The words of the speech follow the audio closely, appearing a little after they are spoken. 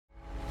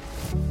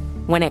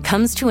When it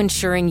comes to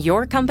ensuring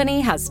your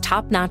company has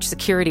top-notch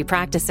security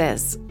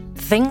practices,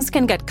 things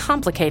can get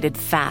complicated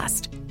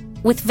fast.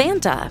 With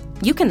Vanta,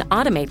 you can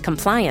automate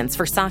compliance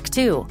for SOC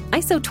 2,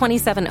 ISO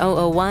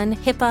 27001,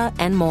 HIPAA,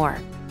 and more.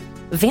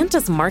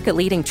 Vanta's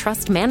market-leading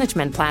trust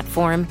management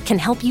platform can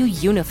help you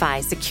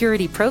unify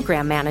security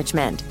program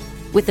management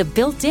with a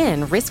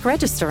built-in risk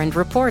register and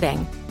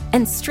reporting,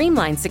 and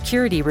streamline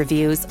security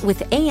reviews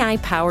with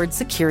AI-powered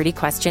security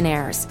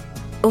questionnaires.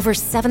 Over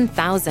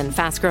 7,000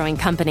 fast-growing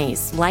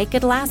companies like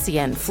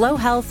Atlassian, Flow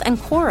Health, and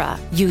Quora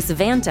use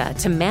Vanta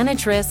to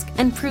manage risk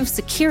and prove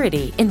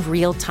security in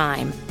real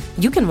time.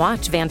 You can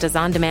watch Vanta's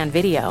on-demand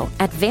video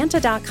at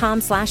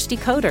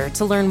vanta.com/decoder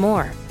to learn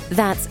more.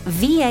 That's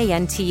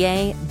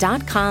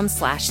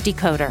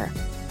vanta.com/decoder.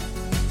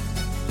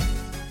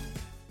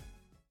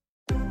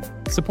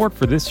 Support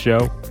for this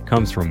show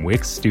comes from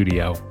Wix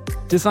Studio.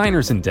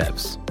 Designers and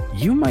devs,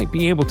 you might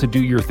be able to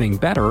do your thing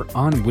better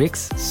on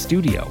Wix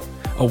Studio,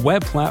 a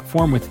web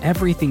platform with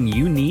everything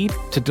you need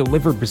to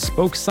deliver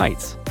bespoke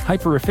sites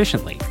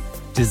hyper-efficiently.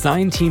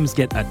 Design teams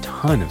get a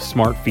ton of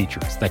smart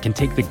features that can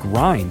take the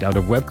grind out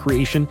of web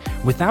creation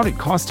without it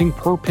costing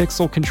per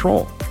pixel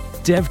control.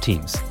 Dev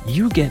teams,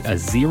 you get a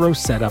zero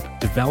setup,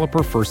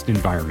 developer-first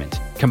environment,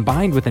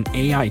 combined with an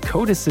AI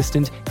code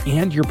assistant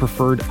and your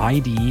preferred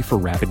IDE for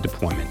rapid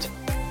deployment.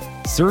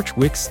 Search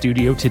Wix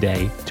Studio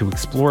today to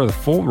explore the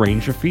full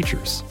range of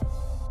features.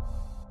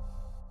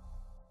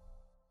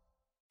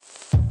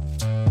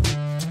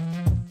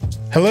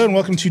 Hello and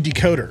welcome to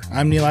Decoder.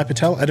 I'm Nilay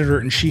Patel,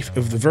 editor-in-chief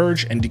of The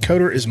Verge, and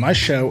Decoder is my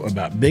show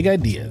about big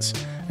ideas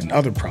and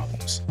other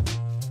problems.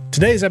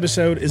 Today's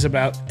episode is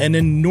about an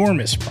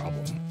enormous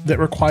problem that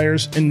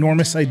requires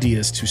enormous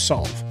ideas to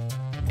solve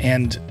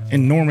and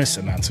enormous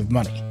amounts of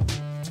money: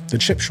 the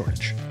chip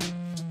shortage.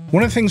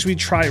 One of the things we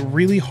try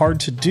really hard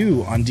to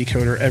do on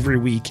Decoder every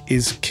week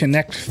is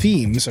connect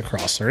themes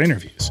across our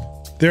interviews.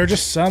 There are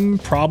just some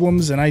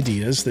problems and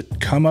ideas that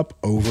come up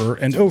over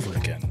and over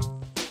again.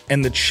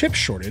 And the chip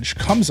shortage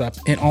comes up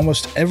in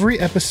almost every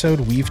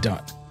episode we've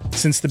done.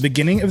 Since the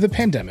beginning of the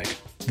pandemic,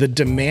 the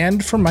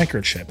demand for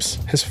microchips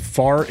has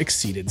far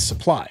exceeded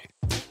supply,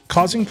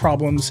 causing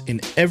problems in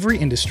every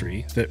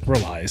industry that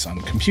relies on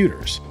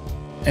computers.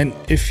 And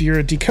if you're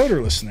a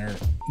Decoder listener,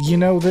 you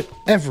know that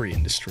every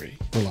industry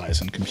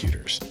relies on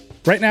computers.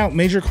 Right now,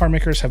 major car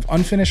makers have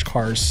unfinished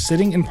cars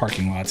sitting in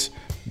parking lots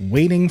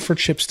waiting for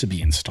chips to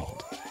be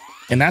installed.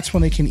 And that's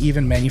when they can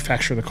even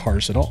manufacture the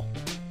cars at all.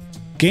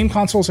 Game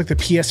consoles like the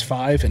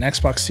PS5 and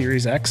Xbox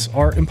Series X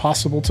are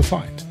impossible to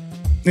find.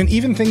 And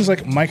even things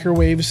like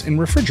microwaves and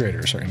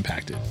refrigerators are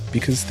impacted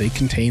because they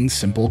contain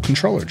simple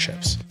controller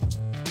chips.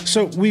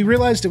 So we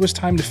realized it was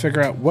time to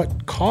figure out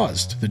what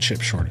caused the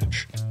chip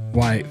shortage,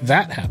 why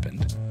that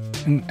happened,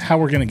 and how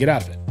we're going to get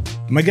out of it.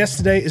 My guest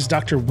today is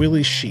Dr.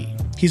 Willy Shih.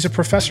 He's a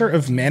professor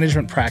of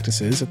management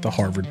practices at the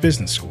Harvard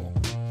Business School.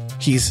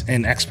 He's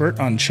an expert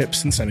on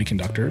chips and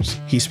semiconductors.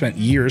 He spent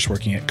years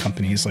working at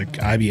companies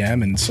like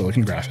IBM and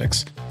Silicon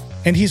Graphics.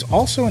 And he's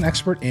also an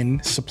expert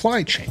in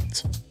supply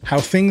chains,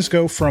 how things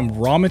go from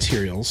raw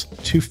materials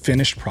to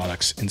finished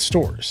products in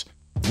stores.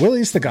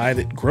 Willy's the guy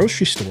that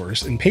grocery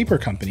stores and paper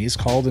companies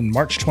called in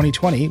March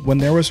 2020 when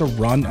there was a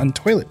run on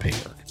toilet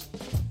paper.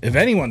 If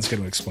anyone's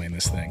going to explain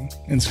this thing,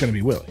 it's going to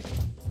be Willy.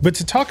 But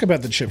to talk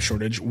about the chip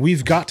shortage,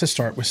 we've got to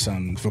start with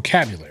some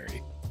vocabulary.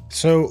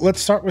 So let's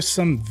start with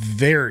some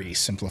very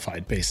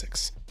simplified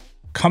basics.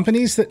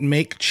 Companies that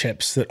make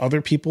chips that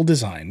other people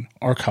design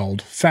are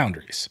called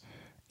foundries.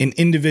 An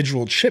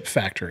individual chip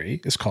factory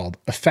is called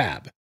a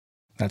fab.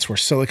 That's where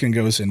silicon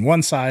goes in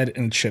one side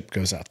and a chip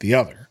goes out the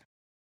other.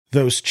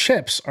 Those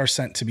chips are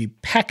sent to be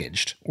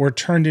packaged or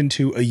turned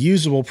into a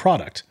usable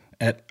product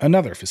at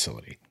another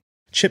facility.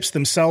 Chips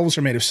themselves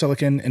are made of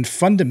silicon, and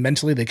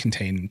fundamentally they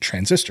contain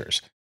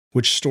transistors,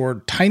 which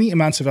store tiny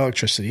amounts of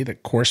electricity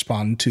that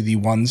correspond to the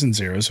ones and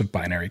zeros of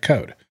binary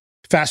code.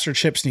 Faster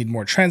chips need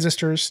more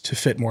transistors. To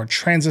fit more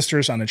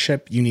transistors on a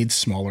chip, you need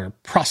smaller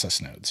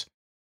process nodes.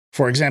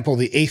 For example,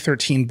 the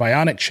A13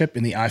 Bionic chip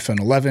in the iPhone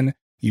 11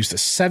 used a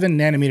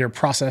 7-nanometer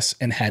process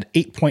and had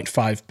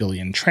 8.5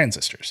 billion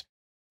transistors.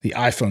 The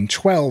iPhone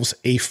 12's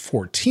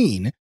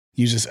A14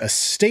 uses a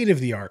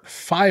state-of-the-art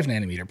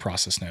 5-nanometer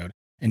process node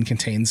and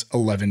contains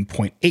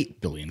 11.8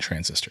 billion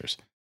transistors.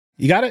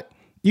 You got it?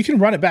 You can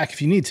run it back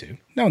if you need to.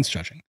 No one's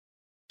judging.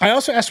 I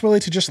also asked Willy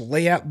to just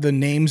lay out the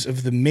names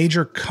of the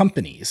major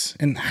companies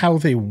and how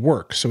they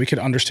work so we could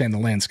understand the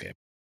landscape.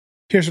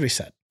 Here's what he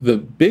said. The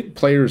big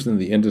players in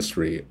the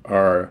industry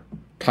are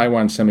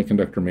Taiwan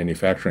Semiconductor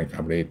Manufacturing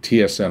Company,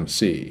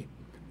 TSMC,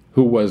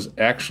 who was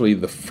actually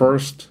the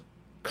first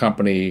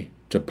company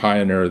to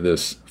pioneer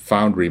this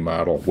foundry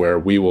model where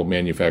we will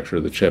manufacture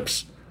the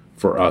chips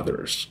for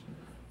others.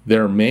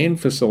 Their main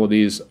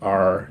facilities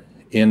are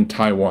in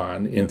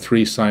Taiwan in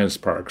 3 science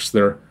parks.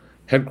 Their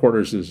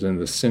headquarters is in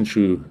the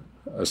Hsinchu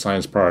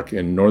Science Park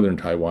in northern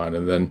Taiwan,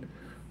 and then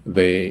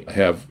they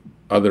have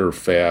other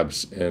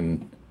fabs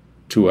in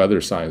 2 other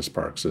science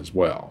parks as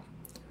well.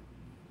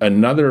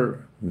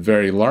 Another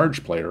very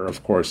large player,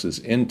 of course, is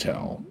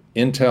Intel.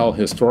 Intel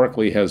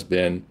historically has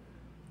been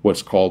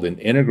what's called an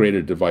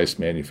integrated device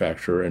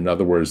manufacturer. In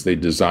other words, they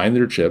design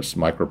their chips,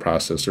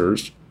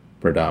 microprocessors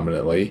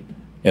predominantly,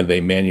 and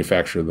they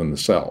manufacture them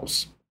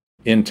themselves.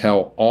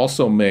 Intel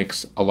also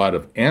makes a lot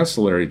of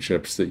ancillary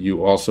chips that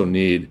you also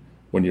need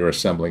when you're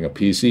assembling a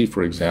PC,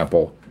 for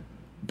example.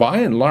 By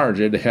and large,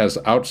 it has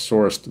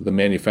outsourced the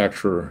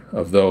manufacture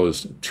of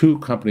those to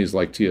companies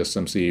like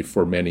TSMC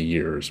for many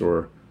years,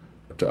 or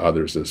to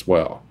others as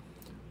well.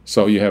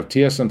 So you have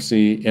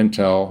TSMC,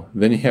 Intel,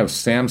 then you have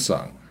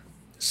Samsung.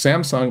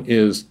 Samsung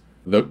is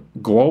the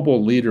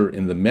global leader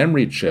in the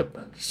memory chip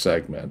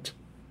segment,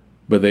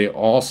 but they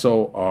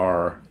also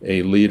are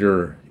a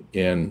leader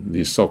in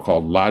these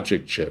so-called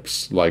logic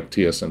chips like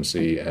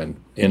TSMC and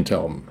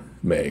Intel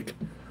make.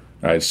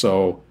 All right,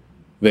 so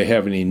they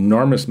have an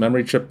enormous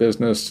memory chip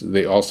business.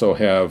 They also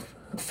have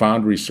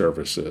foundry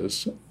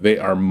services. They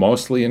are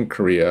mostly in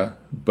Korea,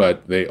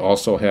 but they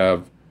also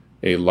have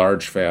a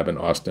large fab in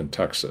Austin,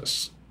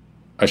 Texas.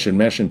 I should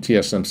mention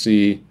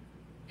TSMC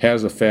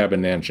has a fab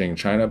in Nanjing,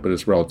 China, but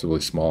it's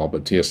relatively small.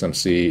 But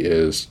TSMC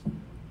is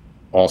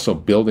also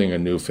building a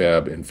new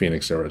fab in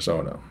Phoenix,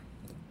 Arizona.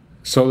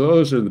 So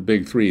those are the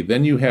big three.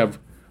 Then you have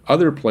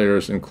other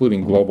players,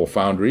 including Global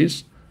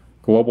Foundries.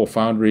 Global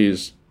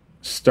Foundries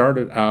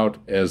started out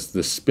as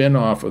the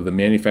spin-off of the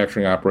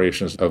manufacturing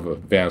operations of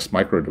Advanced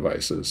Micro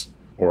Devices,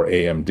 or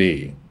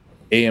AMD.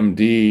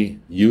 AMD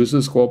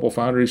uses Global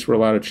Foundries for a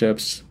lot of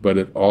chips, but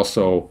it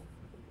also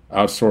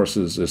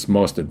outsources its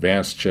most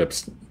advanced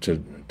chips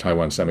to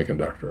Taiwan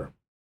Semiconductor.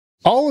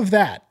 All of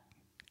that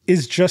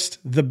is just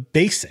the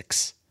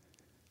basics.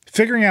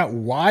 Figuring out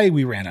why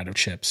we ran out of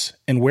chips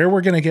and where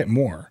we're going to get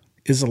more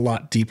is a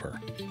lot deeper,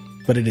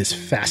 but it is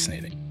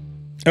fascinating.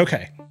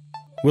 Okay,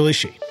 Willy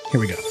Shih, here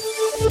we go.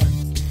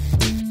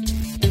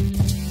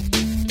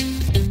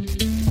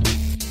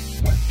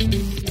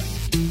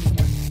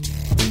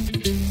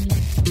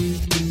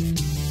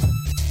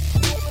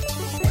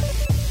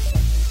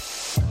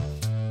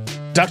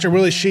 Dr.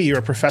 Willy Shih, you're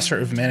a professor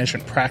of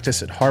management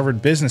practice at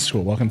Harvard Business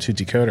School. Welcome to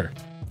Decoder.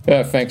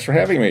 Thanks for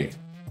having me.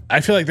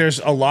 I feel like there's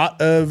a lot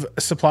of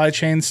supply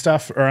chain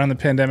stuff around the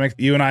pandemic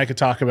you and I could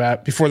talk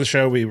about. Before the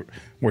show, we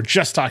were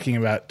just talking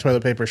about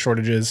toilet paper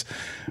shortages.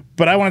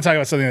 But I want to talk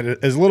about something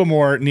that is a little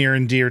more near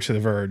and dear to The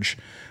Verge,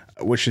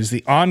 which is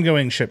the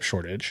ongoing chip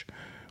shortage,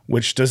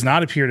 which does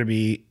not appear to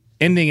be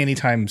ending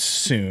anytime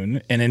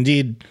soon, and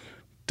indeed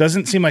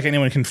doesn't seem like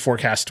anyone can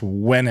forecast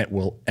when it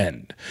will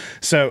end.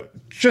 So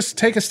just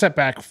take a step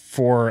back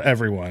for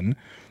everyone.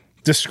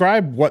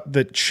 Describe what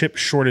the chip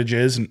shortage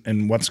is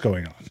and what's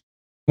going on.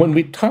 When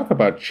we talk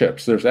about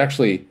chips, there's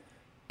actually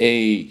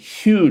a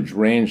huge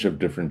range of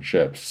different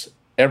chips.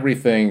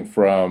 Everything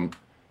from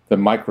the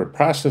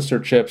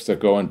microprocessor chips that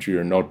go into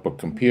your notebook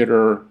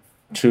computer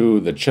to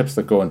the chips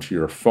that go into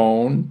your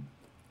phone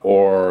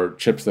or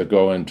chips that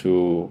go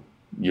into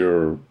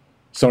your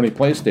Sony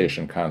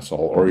PlayStation console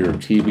or your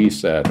TV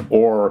set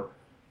or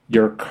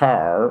your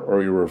car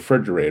or your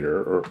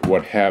refrigerator or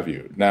what have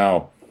you.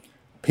 Now,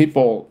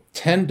 people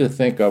tend to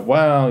think of,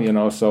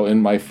 so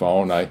in my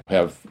phone, I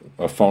have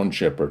a phone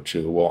chip or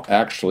two. Well,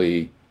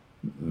 actually,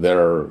 there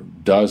are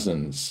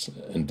dozens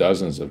and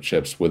dozens of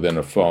chips within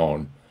a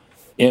phone.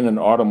 In an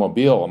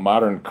automobile, a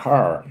modern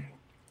car,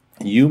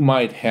 you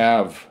might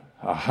have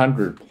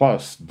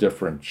 100+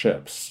 different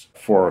chips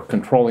for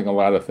controlling a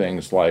lot of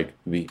things like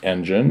the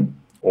engine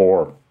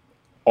or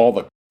all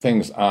the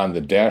things on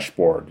the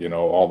dashboard,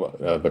 all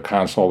the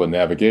console, the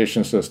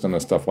navigation system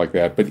and stuff like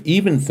that. But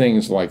even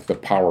things like the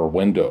power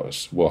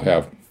windows will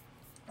have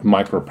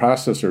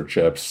microprocessor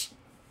chips.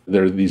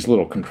 They're these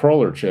little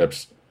controller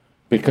chips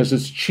because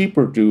it's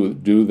cheaper to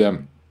do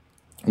them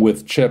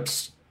with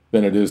chips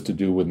than it is to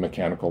do with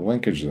mechanical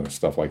linkages and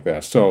stuff like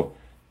that. So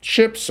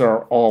chips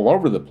are all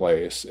over the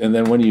place. And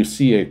then when you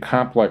see a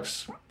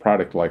complex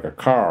product like a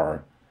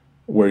car,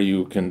 where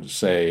you can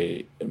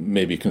say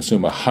maybe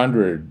consume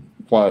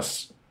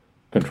 100+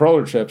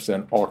 controller chips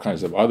and all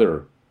kinds of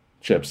other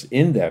chips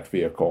in that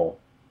vehicle,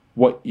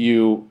 what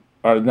you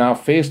are now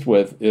faced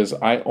with is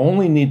I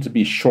only need to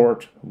be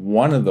short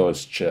one of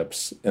those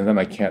chips and then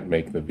I can't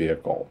make the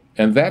vehicle.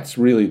 And that's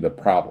really the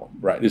problem,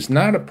 right? It's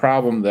not a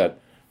problem that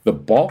the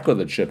bulk of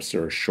the chips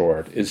are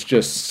short. It's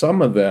just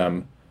some of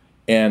them,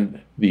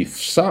 and the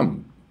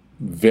sum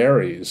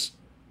varies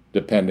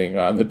depending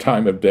on the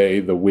time of day,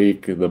 the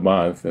week, the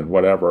month, and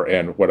whatever,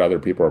 and what other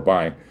people are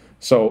buying.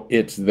 So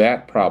it's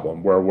that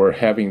problem where we're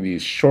having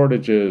these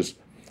shortages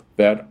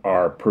that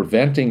are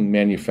preventing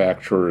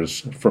manufacturers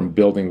from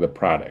building the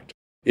product.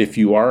 If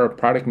you are a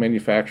product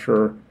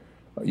manufacturer,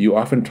 you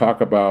often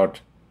talk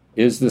about,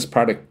 is this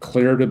product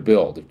clear to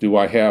build? Do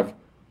I have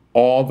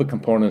all the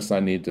components I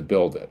need to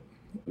build it?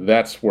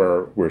 That's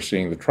where we're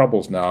seeing the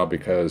troubles now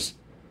because,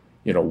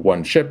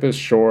 one chip is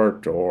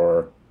short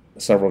or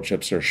several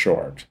chips are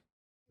short.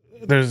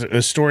 There's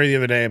a story the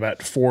other day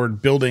about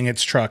Ford building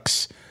its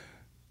trucks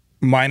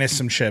minus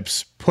some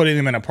chips, putting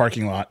them in a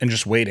parking lot and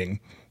just waiting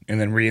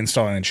and then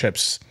reinstalling the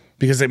chips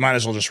because they might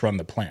as well just run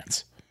the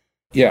plants.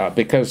 Yeah,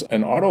 because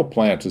an auto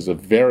plant is a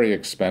very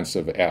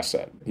expensive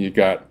asset. You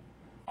got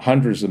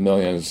hundreds of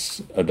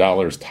millions of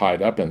dollars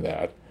tied up in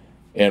that.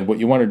 And what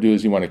you want to do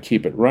is you want to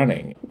keep it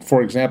running.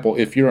 For example,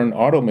 if you're an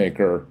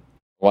automaker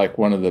like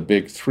one of the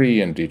big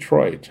three in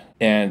Detroit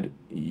and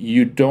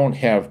you don't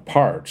have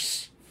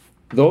parts,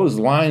 those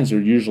lines are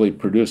usually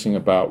producing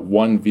about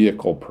one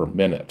vehicle per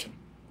minute.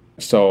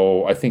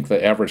 So I think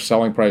the average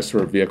selling price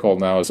for a vehicle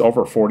now is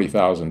over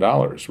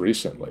 $40,000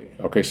 recently.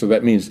 Okay, so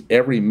that means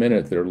every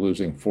minute they're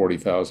losing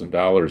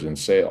 $40,000 in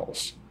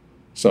sales.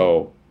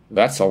 So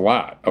that's a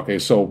lot. Okay,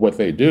 so what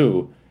they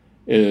do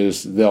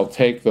is they'll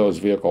take those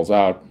vehicles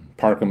out,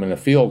 park them in a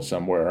field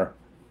somewhere,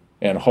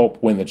 and hope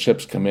when the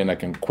chips come in, I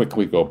can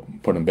quickly go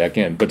put them back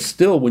in. But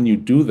still, when you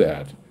do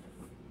that,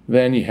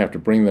 then you have to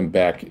bring them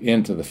back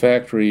into the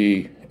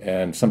factory,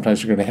 and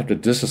sometimes you're going to have to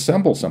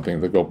disassemble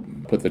something to go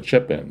put the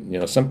chip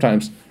in.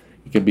 Sometimes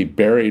it can be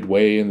buried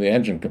way in the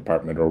engine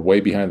compartment or way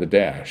behind the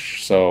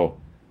dash. So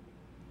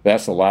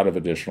that's a lot of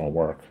additional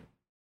work.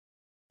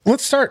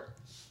 Let's start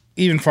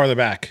even farther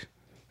back.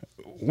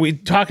 We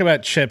talk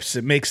about chips,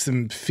 it makes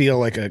them feel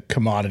like a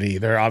commodity.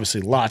 There are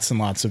obviously lots and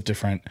lots of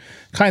different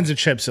kinds of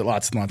chips at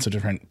lots and lots of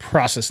different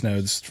process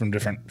nodes from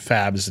different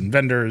fabs and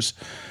vendors.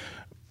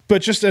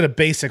 But just at a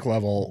basic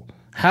level,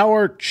 how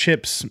are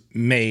chips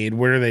made?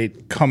 Where do they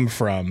come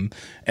from?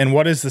 And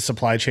what is the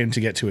supply chain to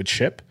get to a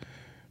chip?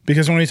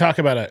 Because when we talk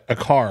about a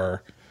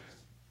car,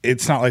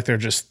 it's not like they're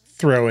just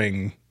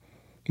throwing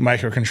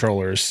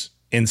microcontrollers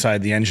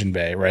inside the engine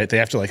bay, right? They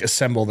have to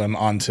assemble them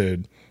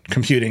onto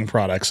computing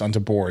products, onto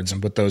boards,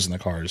 and put those in the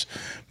cars.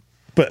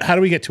 But how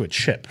do we get to a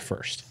chip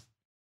first?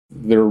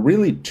 There are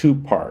really two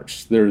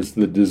parts. There's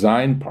the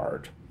design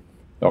part,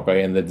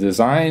 okay, and the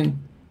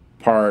design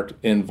part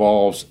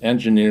involves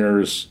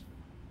engineers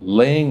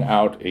laying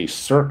out a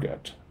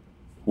circuit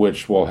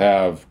which will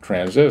have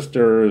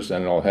transistors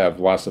and it'll have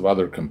lots of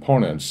other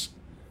components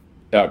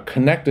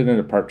connected in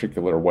a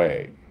particular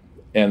way.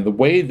 And the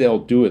way they'll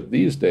do it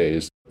these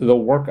days, they'll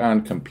work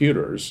on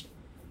computers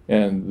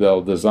and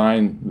they'll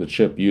design the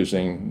chip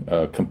using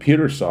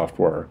computer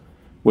software,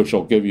 which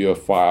will give you a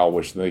file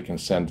which they can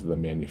send to the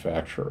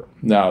manufacturer.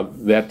 Now,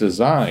 that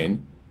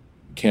design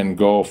can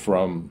go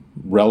from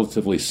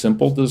relatively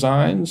simple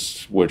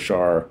designs, which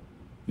are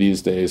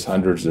these days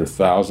hundreds or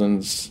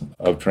thousands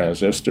of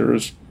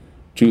transistors,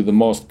 to the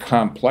most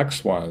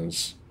complex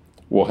ones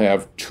will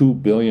have 2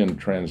 billion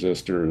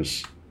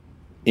transistors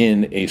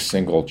in a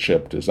single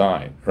chip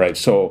design, right?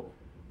 So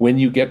when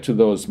you get to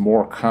those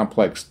more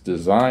complex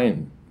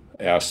design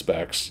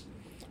aspects,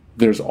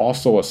 there's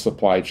also a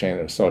supply chain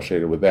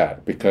associated with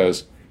that,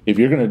 because if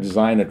you're going to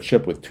design a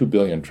chip with 2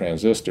 billion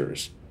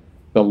transistors,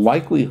 the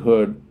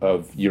likelihood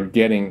of you're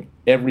getting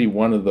every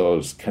one of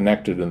those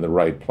connected in the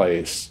right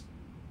place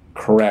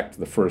correct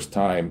the first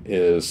time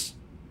is,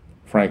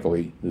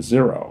 frankly,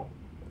 zero.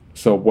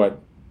 So what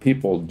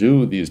people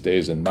do these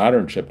days in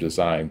modern chip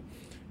design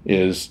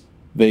is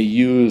they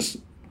use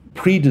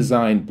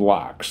pre-designed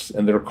blocks,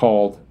 and they're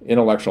called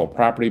intellectual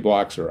property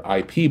blocks or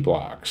IP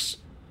blocks,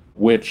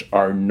 which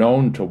are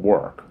known to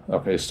work.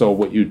 Okay, so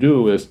what you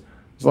do is,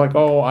 it's like,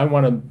 oh, I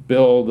want to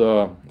build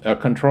a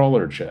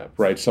controller chip,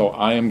 right? So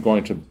I am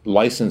going to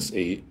license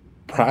a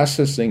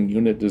processing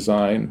unit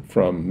design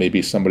from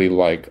maybe somebody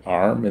like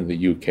ARM in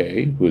the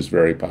UK, who is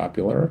very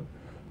popular.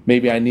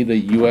 Maybe I need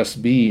a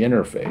USB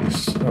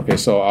interface. Okay,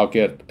 so I'll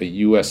get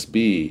a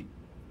USB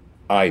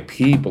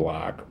IP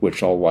block,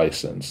 which I'll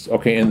license.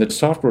 Okay, and the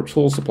software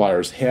tool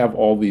suppliers have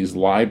all these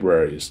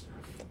libraries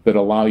that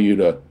allow you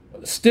to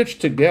stitch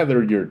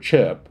together your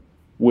chip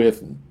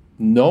with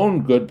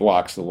known good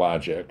blocks of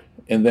logic,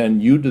 and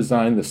then you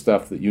design the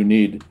stuff that you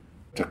need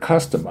to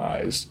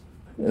customize,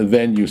 and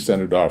then you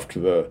send it off to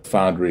the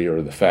foundry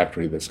or the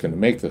factory that's going to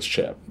make this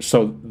chip.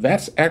 So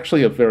that's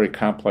actually a very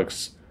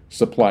complex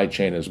supply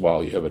chain as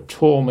well. You have a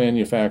tool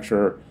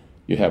manufacturer,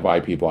 you have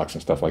IP blocks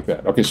and stuff like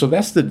that. Okay, so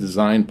that's the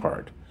design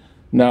part.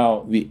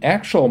 Now, the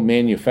actual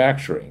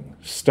manufacturing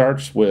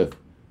starts with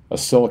a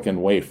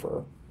silicon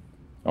wafer.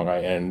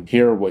 Okay, and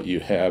here what you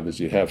have is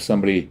you have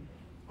somebody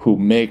who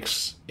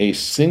makes a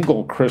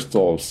single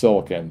crystal of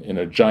silicon in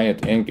a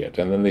giant ingot,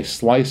 and then they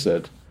slice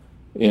it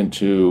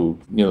into,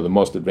 the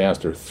most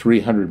advanced are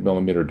 300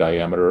 millimeter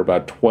diameter,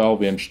 about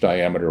 12-inch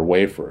diameter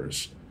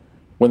wafers.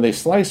 When they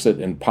slice it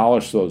and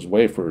polish those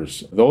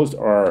wafers, those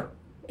are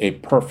a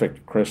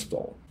perfect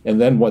crystal. And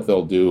then what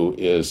they'll do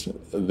is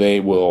they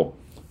will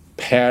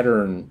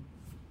pattern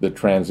the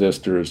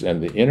transistors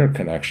and the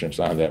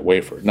interconnections on that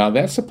wafer. Now,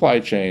 that supply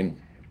chain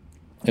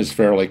is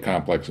fairly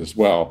complex as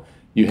well.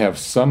 You have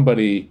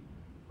somebody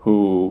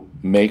who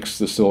makes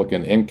the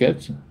silicon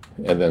ingot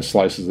and then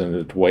slices it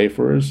into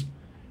wafers,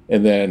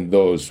 and then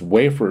those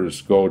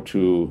wafers go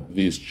to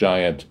these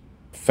giant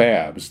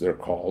fabs, they're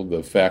called.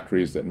 The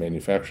factories that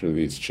manufacture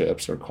these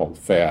chips are called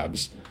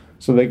fabs.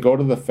 So they go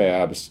to the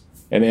fabs,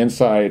 and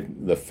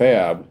inside the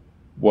fab,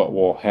 what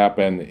will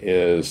happen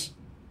is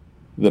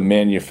the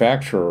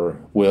manufacturer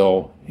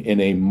will,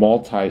 in a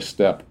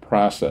multi-step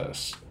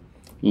process,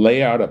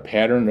 lay out a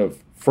pattern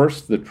of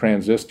first the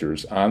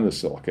transistors on the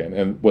silicon,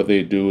 and what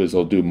they do is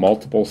they'll do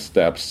multiple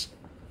steps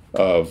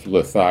of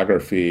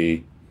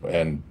lithography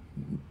and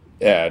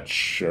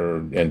etch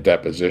and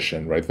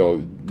deposition, right?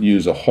 They'll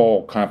use a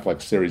whole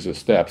complex series of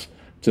steps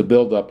to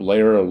build up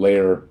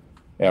layer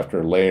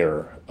after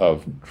layer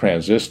of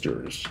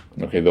transistors.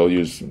 Okay, they'll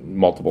use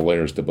multiple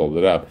layers to build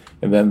it up,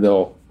 and then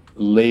they'll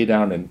lay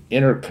down an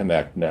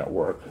interconnect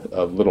network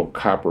of little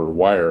copper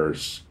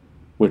wires,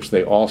 which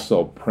they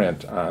also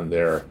print on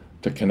there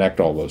to connect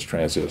all those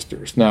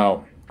transistors.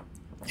 Now,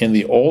 in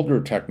the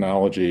older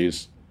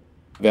technologies,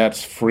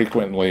 that's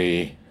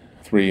frequently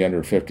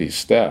 350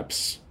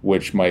 steps,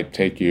 which might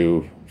take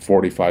you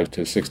 45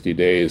 to 60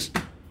 days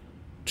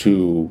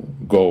to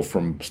go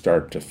from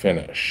start to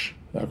finish.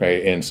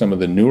 Okay, and some of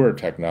the newer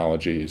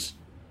technologies,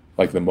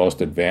 like the most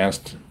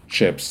advanced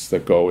chips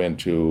that go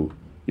into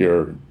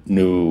your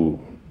new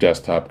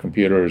desktop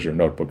computers or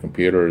notebook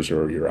computers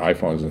or your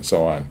iPhones and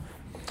so on,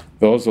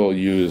 those will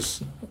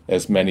use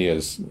as many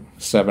as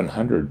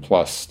 700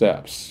 plus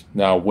steps.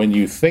 Now, when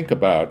you think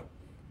about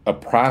a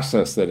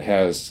process that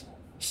has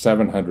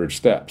 700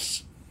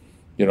 steps,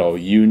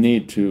 you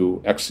need to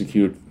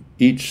execute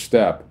each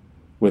step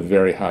with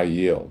very high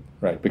yield,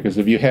 right? Because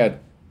if you had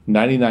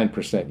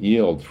 99%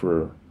 yield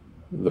for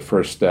the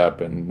first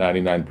step and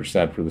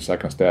 99% for the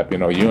second step,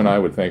 you and I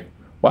would think,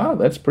 wow,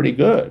 that's pretty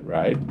good,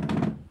 right?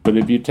 But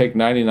if you take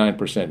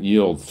 99%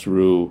 yield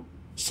through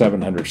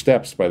 700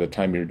 steps, by the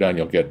time you're done,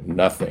 you'll get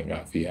nothing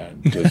at the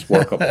end. It's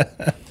workable,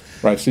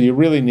 right? So you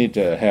really need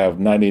to have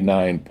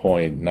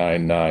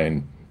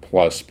 99.99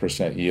 plus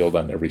 % yield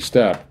on every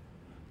step,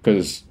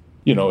 because,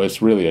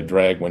 it's really a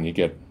drag when you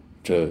get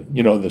to,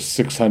 the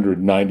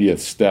 690th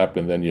step,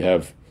 and then you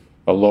have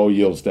a low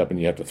yield step and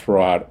you have to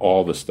throw out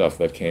all the stuff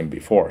that came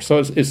before. So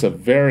it's a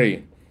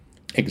very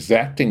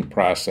exacting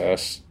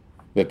process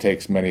that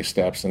takes many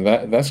steps, and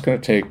that's going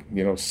to take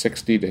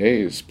 60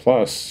 days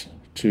plus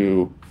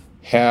to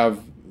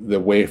have the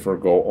wafer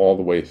go all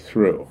the way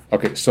through.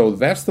 Okay, so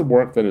that's the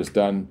work that is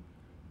done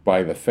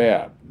by the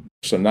fab.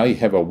 So now you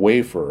have a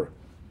wafer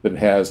that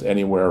has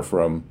anywhere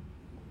from,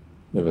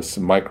 if it's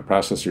a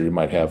microprocessor, you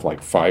might have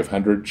like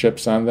 500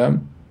 chips on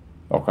them.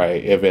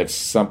 Okay, if it's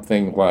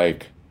something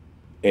like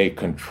a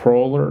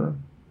controller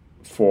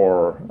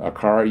for a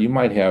car, you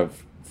might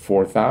have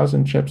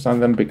 4,000 chips on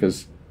them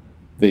because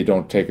they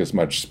don't take as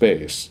much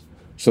space.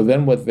 So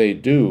then what they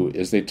do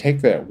is they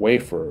take that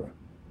wafer,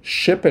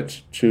 ship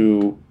it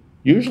to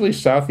usually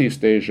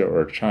Southeast Asia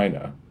or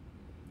China,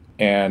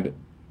 and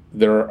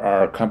there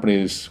are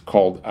companies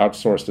called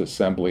outsourced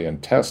assembly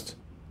and test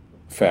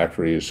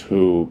factories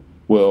who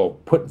will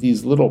put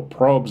these little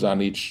probes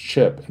on each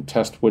chip and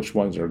test which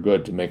ones are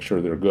good to make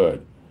sure they're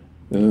good.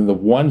 And then the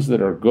ones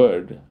that are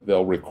good,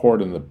 they'll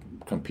record in the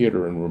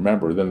computer and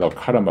remember, then they'll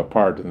cut them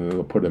apart and then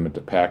they'll put them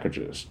into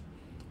packages.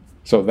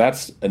 So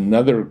that's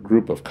another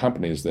group of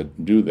companies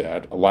that do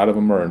that. A lot of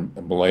them are in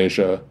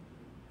Malaysia,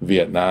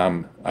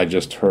 Vietnam. I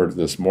just heard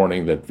this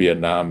morning that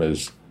Vietnam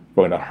is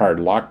going to hard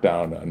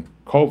lockdown on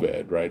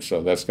COVID, right?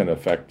 So that's going to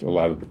affect a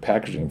lot of the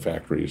packaging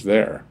factories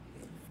there.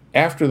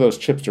 After those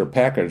chips are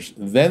packaged,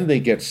 then they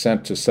get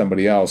sent to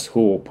somebody else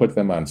who will put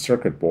them on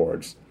circuit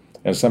boards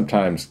and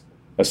sometimes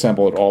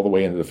assemble it all the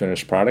way into the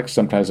finished product.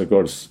 Sometimes it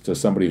goes to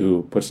somebody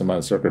who puts them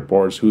on circuit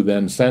boards who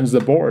then sends the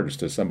boards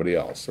to somebody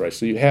else, right?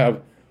 So you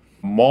have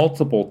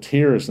multiple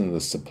tiers in the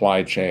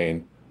supply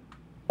chain,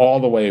 all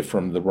the way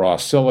from the raw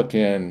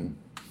silicon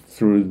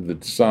through the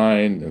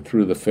design and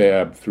through the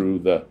fab, through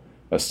the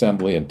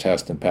assembly and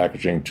test and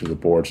packaging to the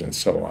boards and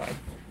so on.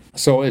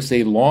 So it's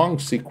a long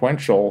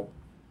sequential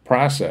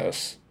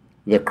process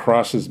that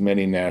crosses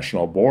many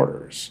national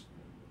borders.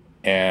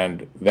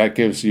 And that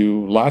gives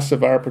you lots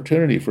of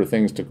opportunity for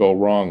things to go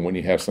wrong when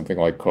you have something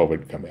like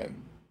COVID come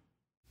in.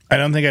 I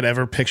don't think I'd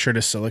ever pictured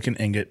a silicon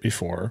ingot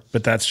before,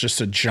 but that's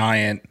just a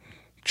giant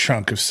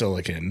chunk of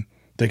silicon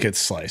that gets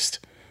sliced.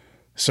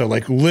 So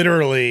like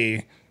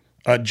literally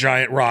a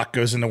giant rock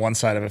goes into one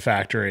side of a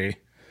factory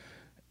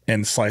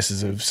and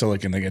slices of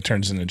silicon that get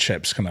turns into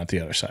chips come out the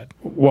other side.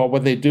 Well,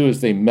 what they do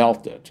is they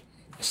melt it.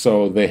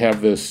 So they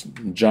have this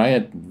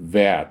giant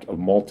vat of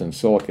molten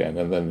silicon,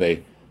 and then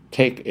they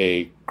take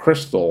a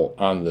crystal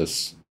on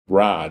this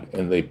rod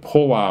and they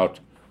pull out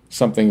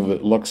something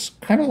that looks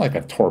kind of like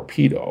a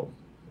torpedo,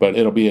 but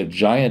it'll be a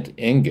giant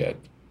ingot,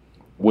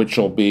 which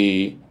will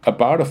be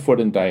about a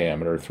foot in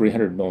diameter,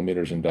 300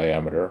 millimeters in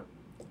diameter,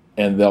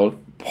 and they'll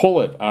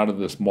pull it out of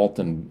this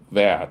molten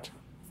vat.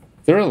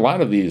 There are a lot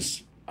of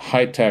these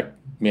high-tech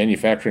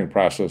manufacturing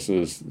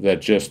processes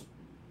that just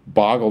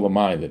boggle the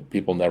mind that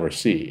people never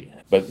see.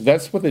 But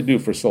that's what they do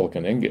for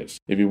silicon ingots.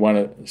 If you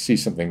want to see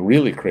something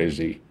really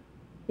crazy,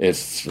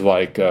 it's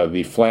like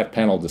the flat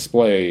panel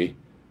display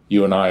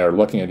you and I are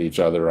looking at each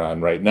other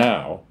on right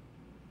now.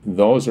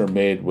 Those are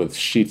made with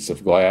sheets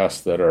of glass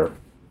that are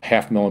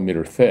 0.5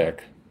 millimeter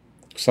thick,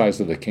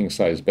 size of a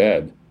king-size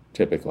bed,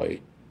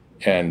 typically.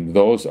 And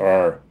those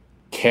are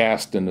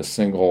cast in a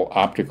single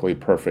optically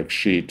perfect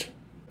sheet.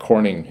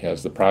 Corning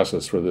has the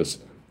process for this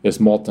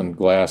molten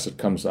glass. It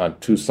comes on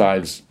two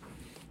sides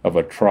of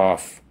a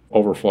trough,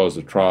 overflows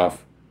the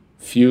trough,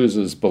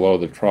 fuses below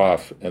the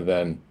trough, and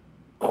then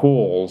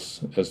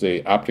cools as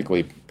a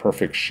optically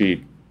perfect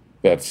sheet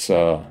that's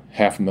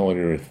half a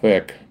millimeter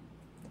thick,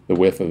 the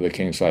width of the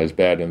king-size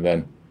bed, and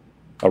then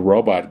a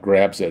robot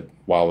grabs it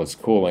while it's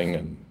cooling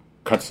and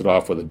cuts it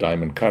off with a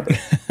diamond cutter.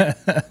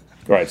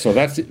 Right, so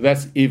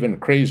that's even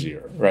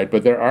crazier, right?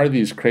 But there are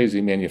these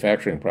crazy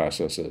manufacturing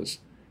processes.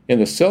 In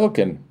the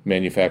silicon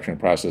manufacturing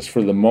process,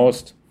 for the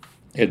most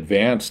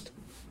advanced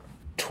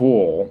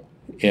tool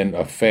in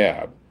a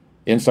fab,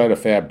 inside a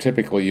fab,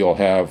 typically you'll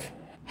have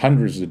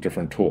hundreds of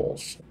different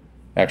tools.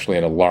 Actually,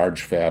 in a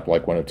large fab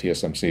like one of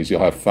TSMC's, you'll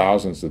have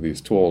thousands of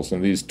these tools.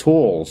 And these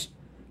tools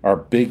are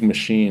big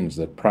machines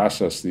that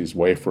process these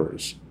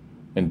wafers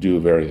and do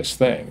various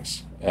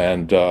things.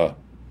 And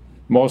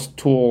most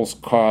tools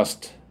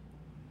cost,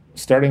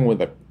 starting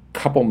with a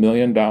couple $1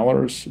 million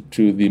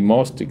to the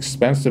most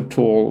expensive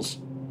tools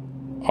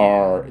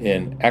are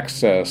in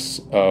excess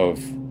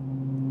of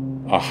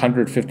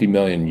 150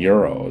 million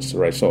euros,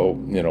 right? So,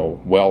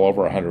 well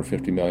over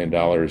 $150 million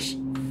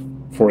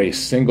for a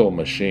single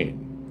machine.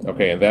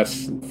 Okay, and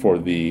that's for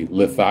the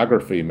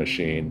lithography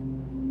machine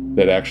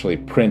that actually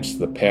prints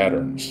the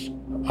patterns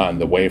on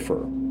the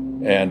wafer.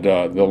 And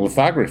the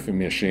lithography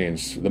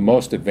machines, the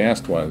most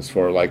advanced ones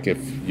for, like, if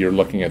you're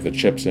looking at the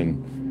chips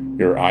in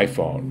your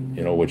iPhone,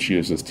 which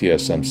uses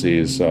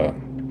TSMC's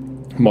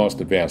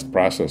most advanced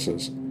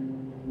processes,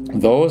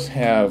 those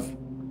have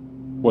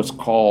what's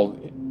called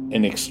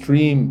an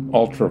extreme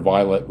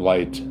ultraviolet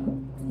light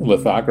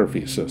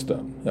lithography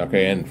system.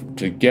 Okay, and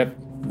to get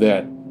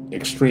that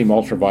extreme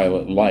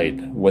ultraviolet light,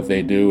 what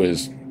they do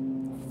is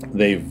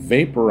they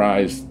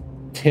vaporize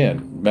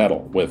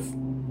metal with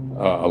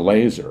a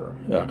laser.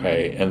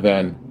 Okay, and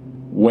then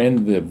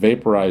when the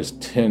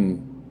vaporized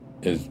tin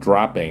is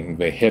dropping,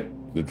 they hit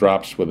the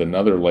drops with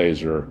another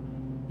laser,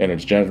 and it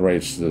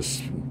generates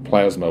this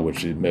plasma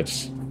which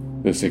emits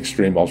this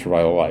extreme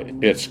ultraviolet light.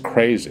 It's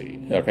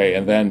crazy. Okay,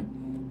 and then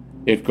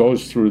it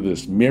goes through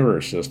this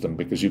mirror system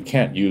because you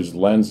can't use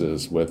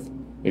lenses with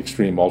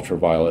extreme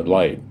ultraviolet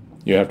light.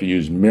 You have to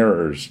use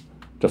mirrors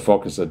to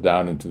focus it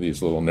down into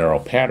these little narrow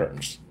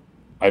patterns.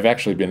 I've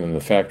actually been in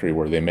the factory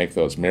where they make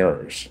those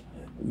mirrors.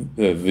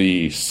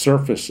 The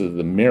surface of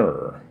the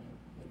mirror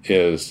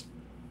is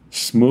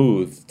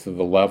smooth to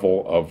the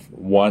level of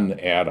one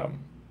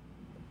atom.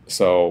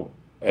 So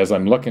as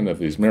I'm looking at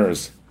these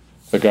mirrors,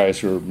 the guys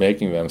who are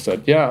making them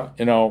said, yeah,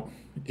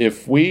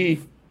 if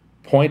we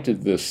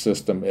pointed this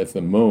system at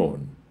the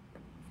moon,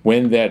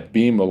 when that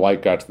beam of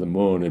light got to the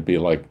moon, it'd be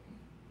like,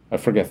 I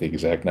forget the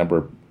exact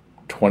number,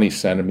 20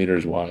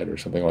 centimeters wide or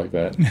something like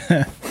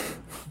that.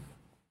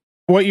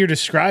 What you're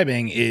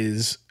describing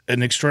is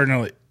an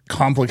extraordinarily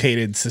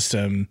complicated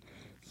system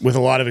with a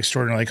lot of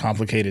extraordinarily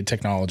complicated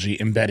technology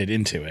embedded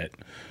into it.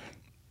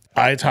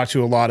 I talk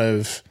to a lot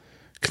of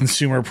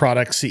consumer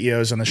product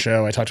CEOs on the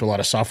show. I talk to a lot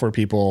of software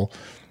people.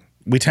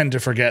 We tend to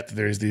forget that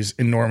there's these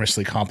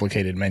enormously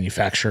complicated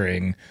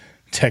manufacturing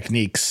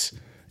techniques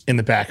in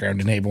the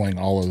background enabling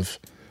all of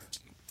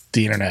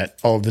the internet,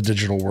 all of the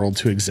digital world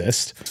to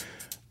exist.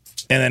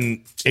 And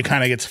then it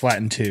kind of gets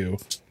flattened to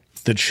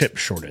the chip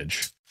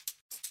shortage.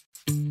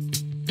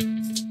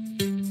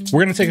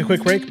 We're going to take a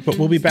quick break, but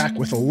we'll be back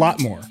with a lot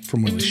more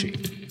from Willy Shih.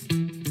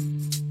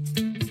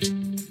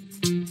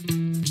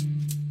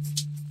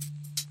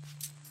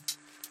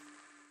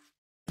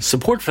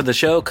 Support for the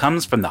show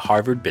comes from the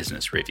Harvard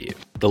Business Review,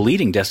 the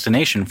leading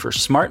destination for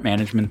smart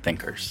management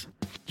thinkers.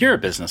 You're a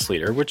business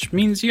leader, which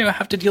means you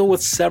have to deal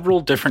with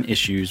several different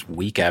issues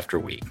week after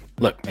week.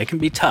 Look, it can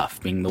be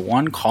tough being the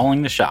one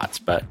calling the shots,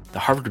 but the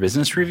Harvard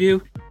Business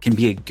Review can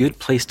be a good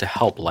place to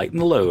help lighten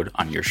the load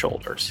on your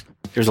shoulders.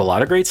 There's a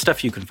lot of great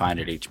stuff you can find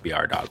at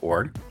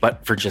hbr.org,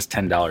 but for just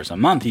 $10 a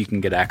month, you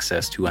can get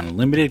access to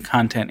unlimited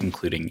content,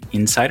 including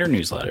insider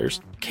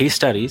newsletters, case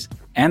studies,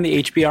 and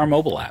the HBR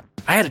mobile app.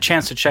 I had a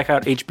chance to check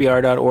out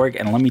hbr.org,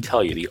 and let me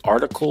tell you, the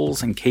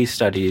articles and case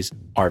studies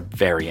are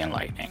very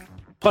enlightening.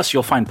 Plus,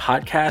 you'll find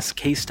podcasts,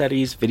 case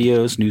studies,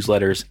 videos,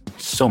 newsletters,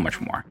 so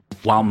much more.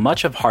 While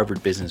much of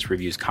Harvard Business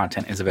Review's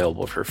content is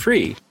available for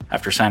free,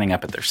 after signing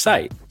up at their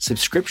site,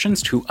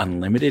 subscriptions to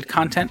unlimited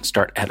content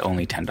start at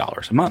only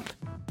 $10 a month.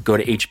 Go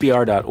to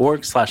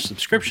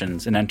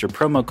hbr.org/subscriptions and enter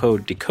promo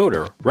code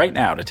DECODER right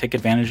now to take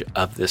advantage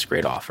of this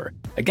great offer.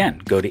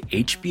 Again, go to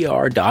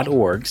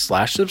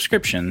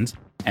hbr.org/subscriptions,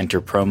 enter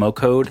promo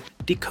code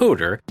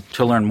DECODER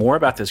to learn more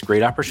about this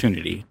great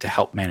opportunity to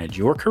help manage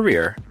your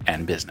career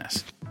and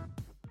business.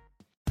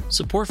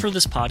 Support for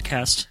this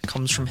podcast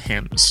comes from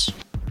Hims.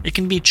 It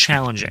can be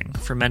challenging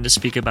for men to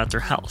speak about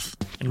their health,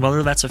 and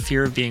whether that's a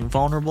fear of being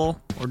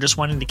vulnerable or just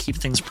wanting to keep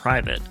things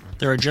private,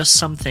 there are just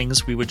some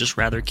things we would just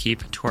rather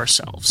keep to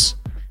ourselves.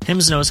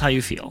 Hims knows how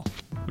you feel,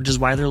 which is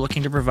why they're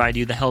looking to provide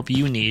you the help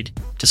you need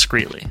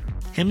discreetly.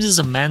 Hims is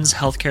a men's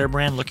healthcare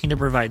brand looking to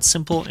provide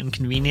simple and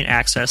convenient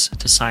access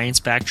to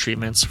science-backed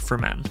treatments for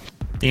men.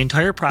 The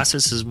entire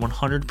process is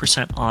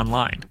 100%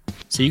 online,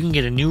 so you can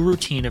get a new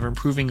routine of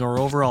improving your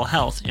overall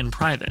health in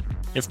private.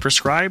 If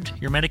prescribed,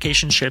 your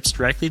medication ships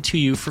directly to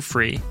you for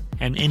free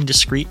and in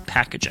discreet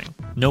packaging.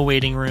 No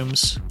waiting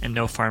rooms and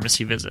no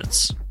pharmacy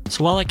visits.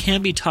 So while it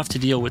can be tough to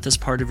deal with this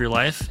part of your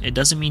life, it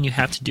doesn't mean you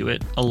have to do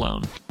it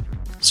alone.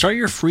 Start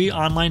your free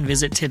online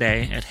visit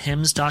today at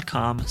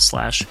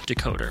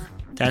hims.com/decoder.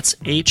 That's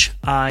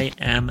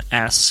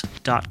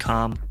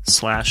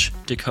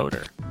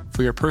HIMS.com/decoder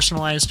for your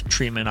personalized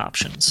treatment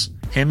options.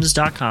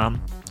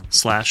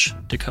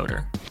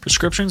 hims.com/decoder.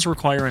 Prescriptions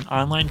require an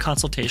online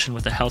consultation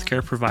with a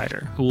healthcare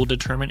provider who will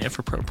determine if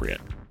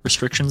appropriate.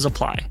 Restrictions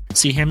apply.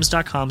 See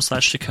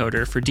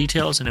hims.com/decoder for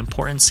details and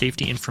important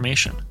safety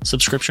information.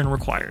 Subscription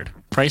required.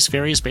 Price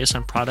varies based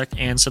on product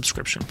and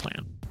subscription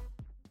plan.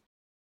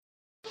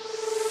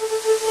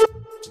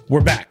 We're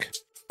back.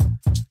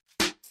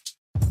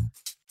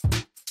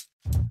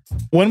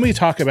 When we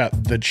talk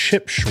about the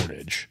chip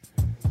shortage,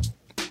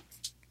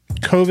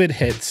 COVID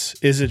hits.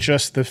 Is it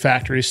just the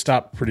factories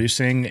stopped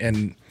producing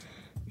and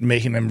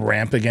making them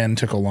ramp again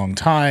took a long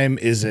time?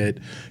 Is it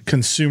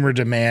consumer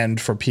demand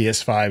for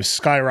PS5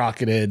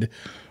 skyrocketed?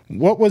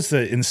 What was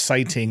the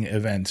inciting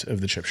event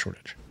of the chip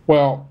shortage?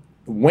 Well,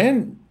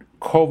 when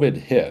COVID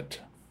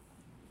hit,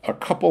 a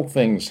couple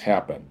things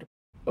happened.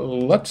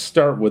 Let's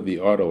start with the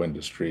auto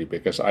industry,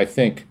 because I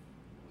think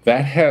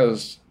that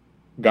has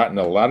gotten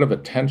a lot of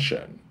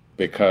attention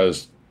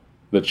because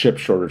the chip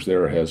shortage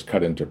there has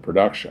cut into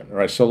production. All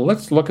right, so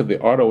let's look at the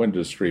auto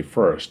industry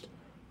first,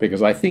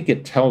 because I think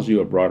it tells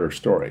you a broader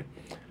story.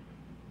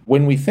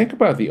 When we think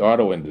about the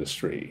auto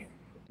industry,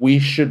 we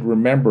should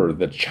remember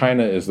that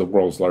China is the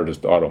world's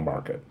largest auto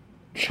market.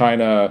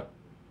 China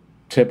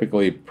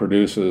typically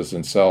produces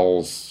and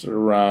sells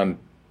around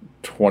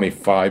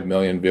 25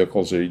 million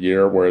vehicles a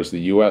year, whereas the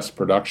U.S.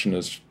 production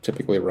is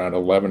typically around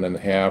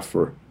 11.5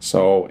 or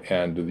so,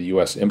 and the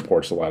U.S.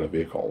 imports a lot of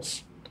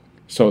vehicles.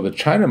 So the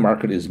China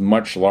market is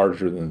much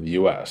larger than the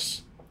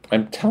U.S.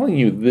 I'm telling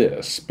you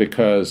this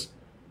because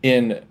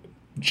in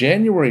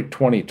January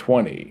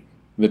 2020,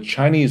 the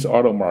Chinese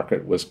auto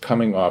market was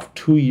coming off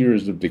 2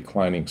 years of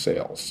declining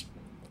sales.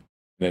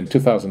 And in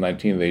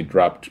 2019, they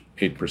dropped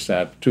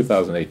 8%.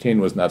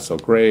 2018 was not so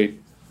great.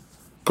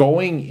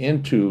 Going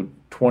into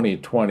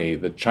 2020,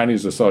 the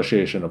Chinese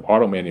Association of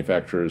Auto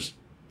Manufacturers,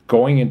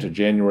 going into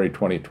January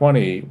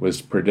 2020,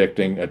 was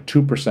predicting a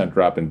 2%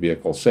 drop in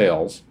vehicle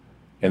sales,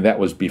 and that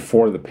was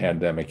before the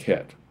pandemic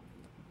hit.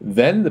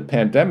 Then the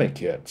pandemic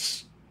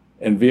hits,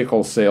 and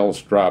vehicle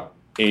sales drop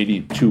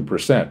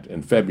 82%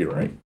 in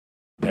February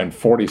and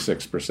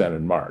 46%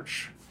 in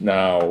March.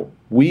 Now,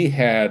 we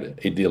had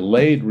a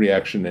delayed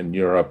reaction in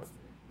Europe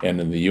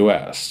and in the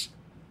US.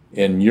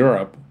 In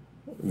Europe,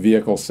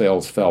 vehicle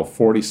sales fell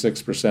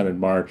 46% in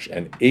March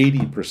and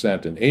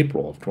 80% in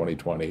April of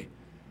 2020.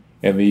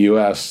 In the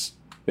US,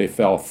 they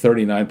fell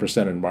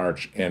 39% in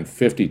March and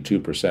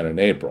 52% in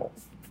April.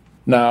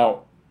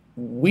 Now,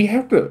 we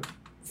have to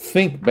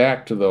think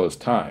back to those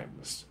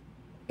times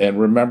and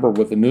remember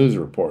what the news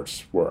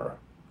reports were.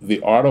 The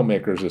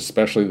automakers,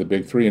 especially the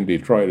big three in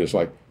Detroit, is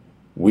like,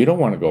 we don't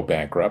want to go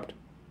bankrupt.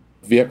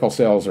 Vehicle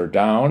sales are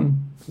down.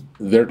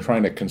 They're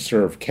trying to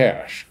conserve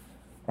cash,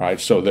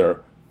 right? So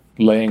they're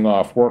laying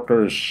off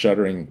workers,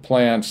 shuttering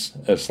plants.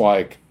 It's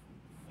like,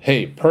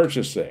 hey,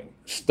 purchasing,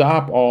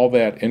 stop all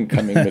that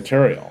incoming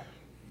material,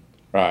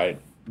 right?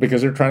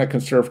 Because they're trying to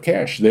conserve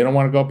cash. They don't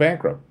want to go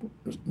bankrupt.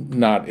 It's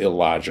not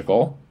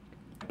illogical.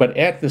 But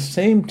at the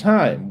same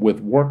time, with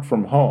work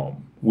from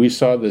home, we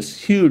saw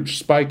this huge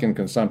spike in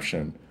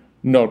consumption.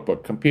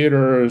 Notebook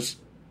computers,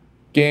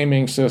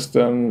 gaming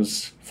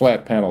systems,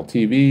 flat panel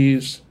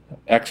TVs,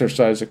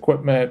 exercise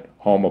equipment,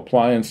 home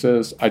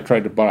appliances. I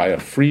tried to buy a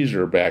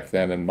freezer back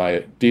then, and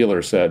my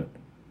dealer said,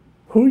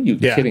 "Who are you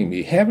kidding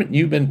me? Haven't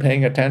you been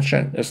paying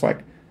attention?" It's like,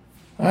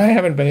 I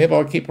haven't been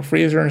able to keep a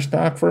freezer in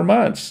stock for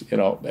months,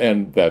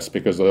 and that's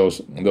because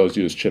those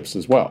use chips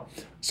as well.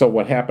 So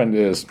what happened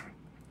is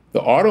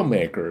the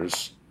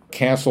automakers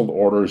canceled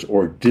orders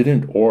or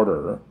didn't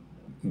order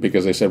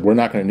because they said, we're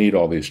not going to need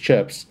all these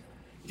chips.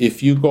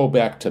 If you go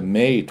back to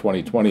May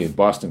 2020, the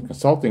Boston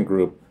Consulting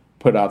Group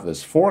put out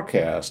this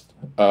forecast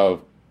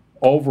of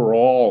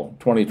overall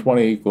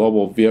 2020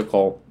 global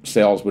vehicle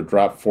sales would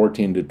drop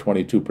 14 to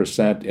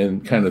 22%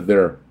 in kind of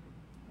their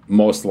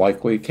most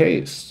likely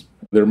case.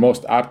 Their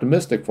most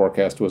optimistic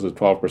forecast was a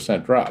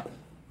 12% drop.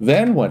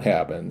 Then what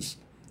happens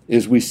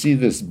is we see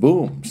this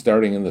boom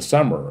starting in the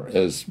summer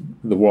as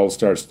the world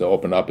starts to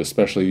open up,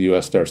 especially the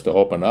U.S. starts to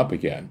open up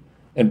again.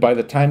 And by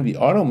the time the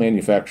auto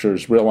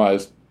manufacturers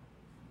realized,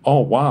 oh,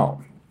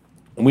 wow,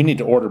 we need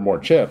to order more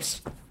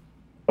chips,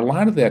 a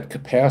lot of that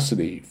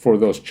capacity for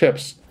those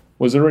chips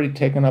was already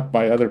taken up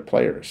by other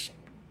players.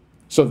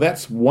 So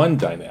that's one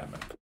dynamic.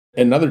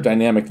 Another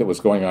dynamic that was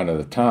going on at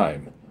the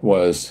time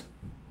was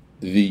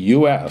the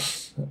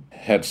U.S.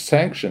 had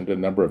sanctioned a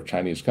number of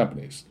Chinese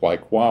companies,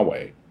 like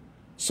Huawei.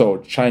 So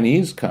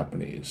Chinese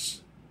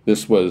companies,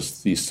 this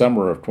was the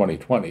summer of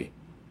 2020,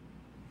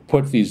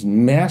 put these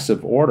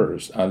massive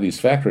orders on these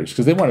factories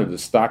because they wanted to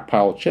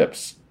stockpile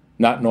chips,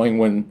 not knowing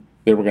when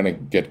they were going to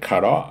get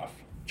cut off.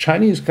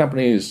 Chinese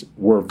companies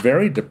were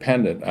very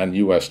dependent on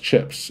U.S.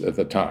 chips at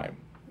the time.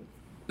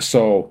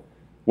 So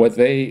what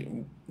they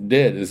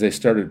did is they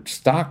started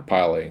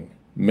stockpiling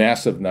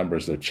massive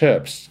numbers of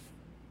chips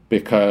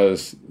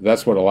because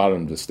that's what allowed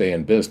them to stay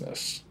in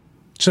business.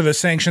 So the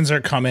sanctions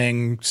are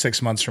coming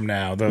 6 months from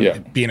now. They'll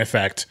be in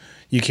effect.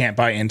 You can't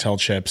buy Intel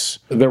chips.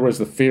 There was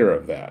the fear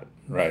of that,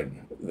 right?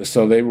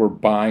 So they were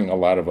buying a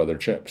lot of other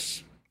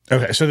chips.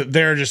 Okay, so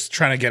they're just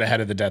trying to get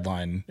ahead of the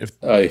deadline.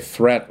 A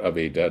threat of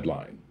a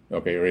deadline,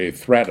 okay, or a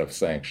threat of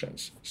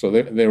sanctions. So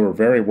they were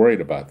very worried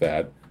about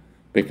that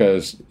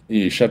because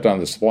you shut down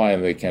the supply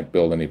and they can't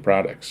build any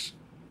products,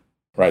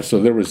 right? So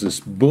there was this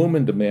boom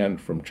in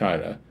demand from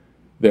China.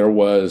 There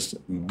was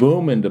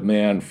boom in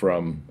demand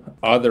from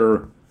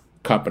other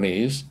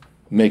companies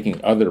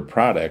making other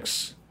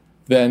products.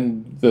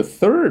 Then the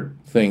third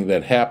thing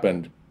that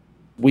happened,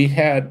 we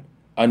had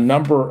a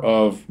number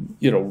of,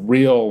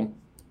 real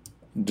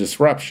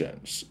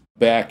disruptions.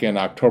 Back in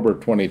October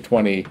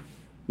 2020,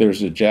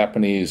 there's a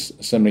Japanese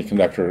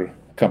semiconductor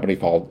company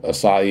called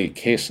Asahi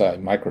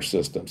Keisai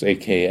Microsystems,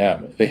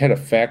 AKM. They had a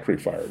factory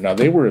fire. Now,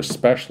 they were a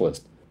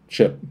specialist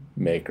chip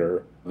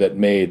maker that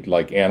made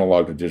like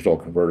analog to digital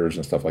converters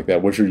and stuff like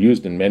that, which are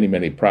used in many,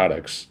 many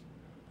products.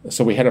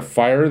 So we had a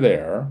fire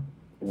there.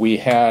 We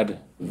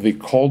had the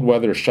cold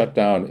weather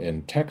shutdown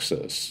in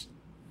Texas,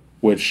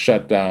 which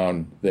shut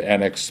down the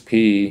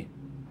NXP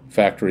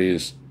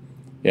factories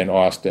in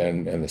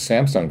Austin and the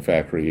Samsung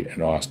factory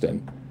in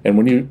Austin. And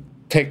when you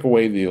take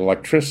away the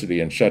electricity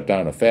and shut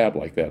down a fab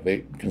like that,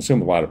 they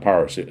consume a lot of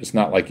power. So it's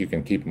not like you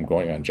can keep them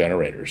going on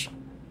generators.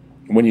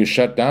 When you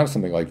shut down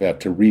something like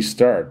that, to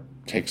restart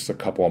takes a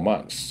couple of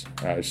months.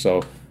 Right?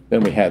 So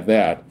then we had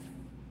that.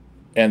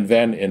 And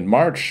then in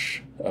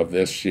March of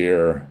this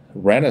year,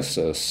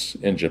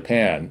 Renesas in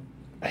Japan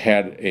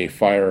had a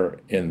fire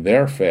in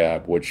their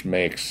fab, which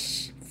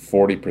makes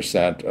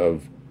 40%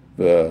 of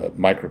the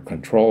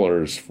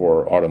microcontrollers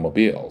for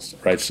automobiles,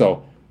 right?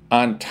 So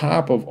on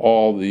top of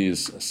all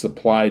these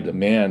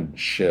supply-demand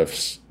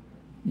shifts,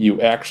 you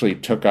actually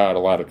took out a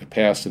lot of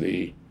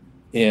capacity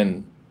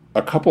in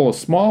a couple of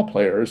small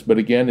players. But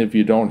again, if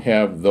you don't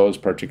have those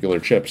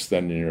particular chips,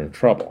 then you're in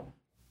trouble.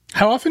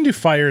 How often do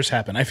fires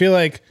happen? I feel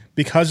like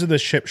because of the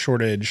chip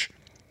shortage,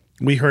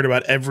 we heard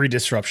about every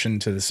disruption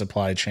to the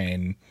supply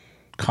chain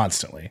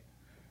constantly,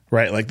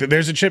 right? Like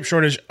there's a chip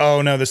shortage.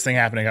 Oh no, this thing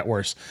happened. It got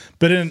worse.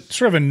 But in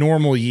sort of a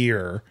normal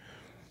year,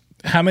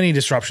 how many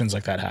disruptions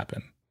like that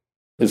happen?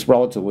 It's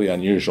relatively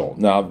unusual.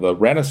 Now, the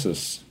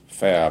Renesas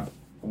fab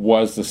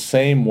was the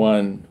same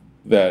one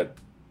that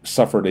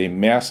suffered a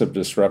massive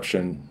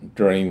disruption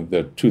during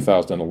the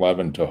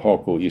 2011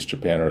 Tohoku East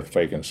Japan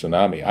earthquake and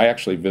tsunami. I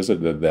actually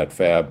visited that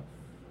fab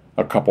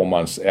a couple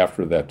months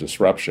after that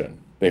disruption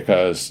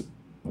because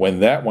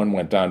when that one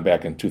went down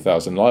back in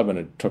 2011,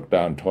 it took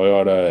down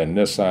Toyota and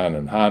Nissan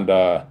and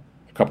Honda,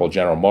 a couple of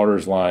General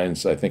Motors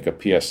lines, I think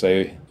a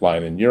PSA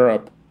line in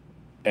Europe,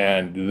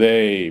 and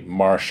they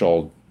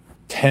marshaled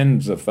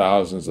tens of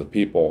thousands of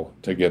people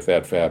to get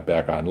that fab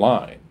back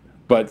online.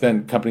 But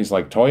then companies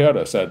like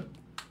Toyota said,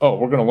 oh,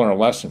 we're going to learn a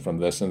lesson from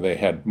this, and they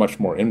had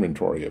much more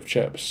inventory of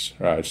chips.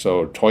 Right?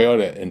 So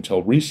Toyota,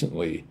 until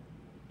recently,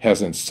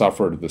 hasn't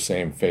suffered the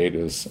same fate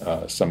as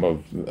some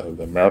of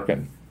the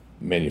American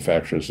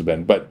manufacturers have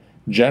been. But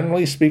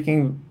generally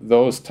speaking,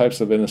 those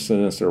types of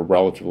incidents are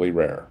relatively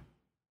rare.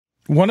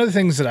 One of the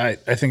things that I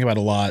think about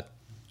a lot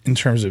in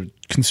terms of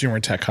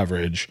consumer tech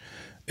coverage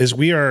is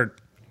we are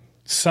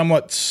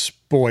somewhat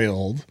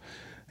spoiled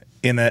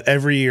in that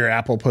every year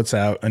Apple puts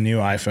out a new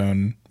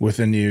iPhone with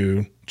a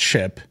new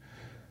chip,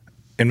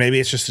 and maybe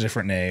it's just a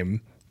different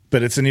name,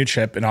 but it's a new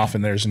chip, and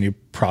often there's a new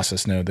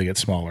process node that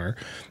gets smaller.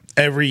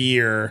 Every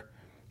year,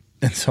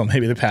 until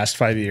maybe the past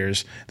 5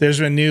 years, there's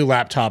been new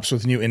laptops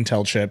with new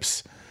Intel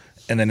chips,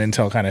 and then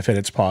Intel kind of hit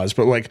its pause.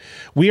 But like,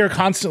 we are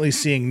constantly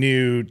seeing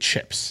new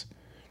chips.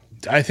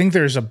 I think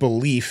there's a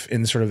belief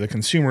in sort of the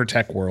consumer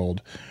tech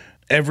world,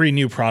 every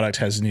new product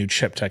has new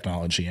chip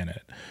technology in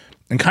it.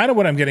 And kind of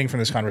what I'm getting from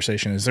this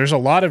conversation is there's a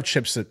lot of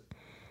chips that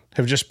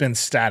have just been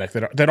static,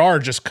 that are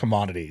just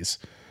commodities,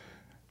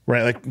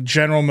 right? Like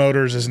General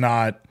Motors is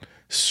not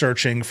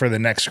searching for the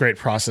next great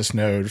process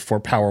node for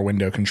power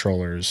window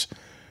controllers.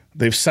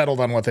 They've settled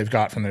on what they've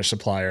got from their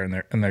supplier,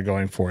 and they're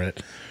going for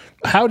it.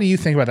 How do you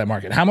think about that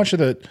market? How much of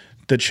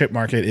the chip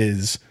market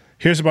is,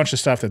 here's a bunch of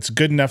stuff that's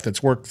good enough,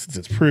 that's worked,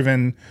 that's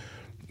proven,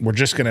 we're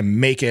just going to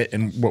make it,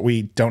 and what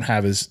we don't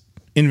have is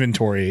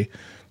inventory,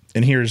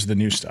 and here's the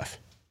new stuff?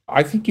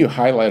 I think you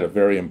highlight a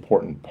very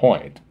important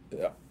point.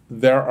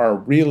 There are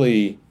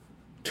really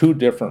two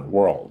different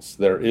worlds.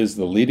 There is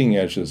the leading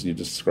edge, as you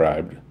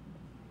described,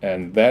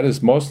 and that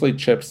is mostly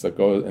chips that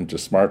go into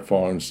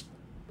smartphones,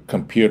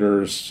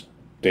 computers,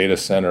 data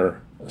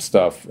center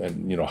stuff,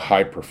 and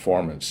high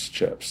performance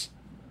chips.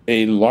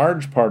 A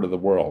large part of the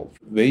world,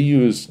 they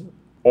use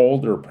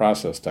older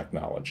process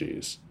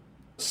technologies.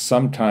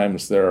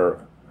 Sometimes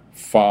they're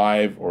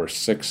 5 or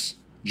 6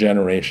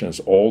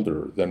 generations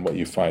older than what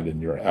you find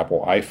in your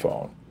Apple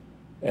iPhone.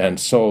 And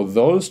so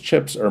those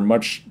chips are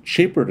much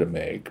cheaper to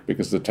make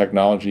because the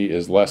technology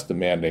is less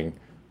demanding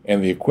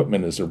and the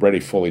equipment is already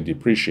fully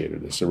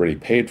depreciated. It's already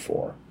paid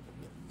for.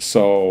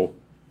 So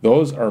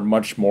those are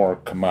much more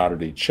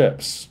commodity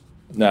chips.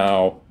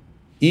 Now,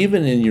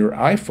 even in your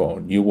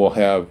iPhone, you will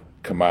have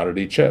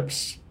commodity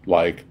chips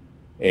like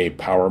a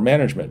power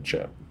management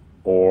chip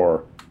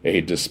or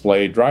a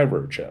display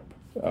driver chip.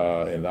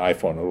 In the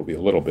iPhone, it'll be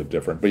a little bit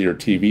different, but your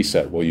TV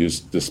set will use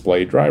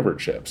display driver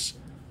chips.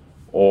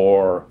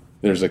 Or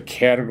there's a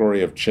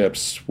category of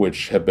chips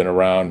which have been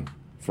around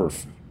for,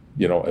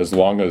 as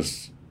long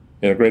as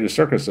integrated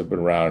circuits have been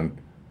around,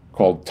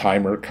 called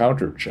timer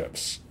counter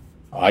chips.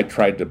 I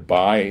tried to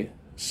buy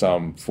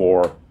some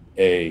for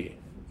a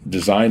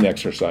design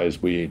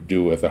exercise we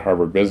do at the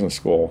Harvard Business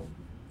School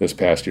this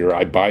past year.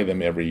 I buy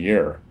them every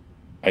year.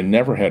 I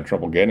never had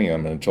trouble getting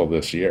them until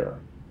this year.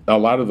 A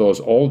lot of those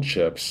old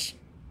chips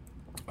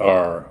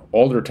are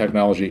older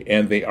technology,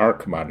 and they are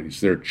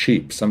commodities. They're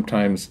cheap.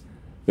 Sometimes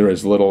they're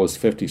as little as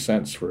 50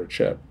 cents for a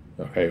chip,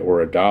 okay,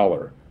 or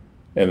 $1.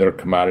 And they're a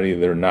commodity.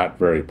 They're not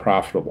very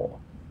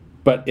profitable.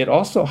 But it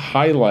also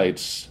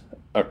highlights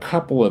a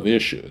couple of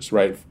issues,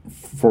 right?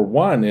 For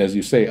one, as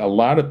you say, a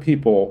lot of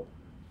people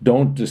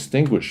don't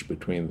distinguish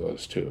between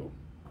those two.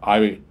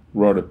 I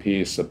wrote a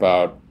piece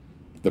about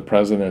the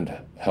president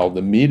held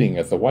a meeting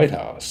at the White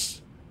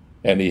House,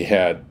 and he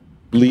had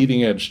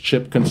bleeding edge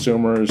chip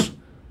consumers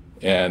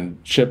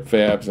and chip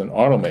fabs and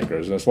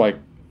automakers. And it's like,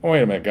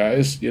 wait a minute,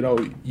 guys,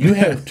 you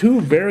have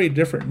two very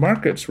different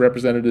markets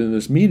represented in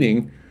this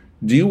meeting.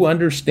 Do you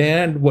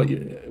understand what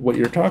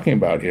you're talking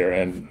about here?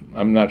 And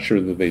I'm not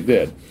sure that they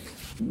did.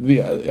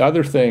 The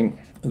other thing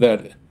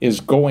that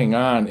is going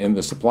on in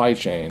the supply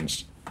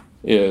chains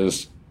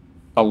is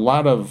a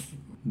lot of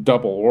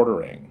double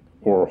ordering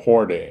or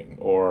hoarding,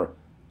 or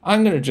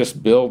I'm going to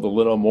just build a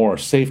little more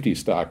safety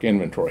stock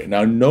inventory.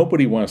 Now,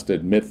 nobody wants to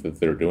admit that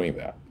they're doing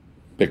that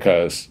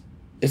because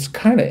it's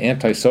kind of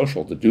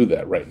antisocial to do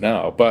that right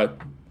now. But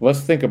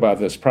let's think about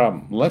this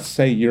problem. Let's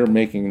say you're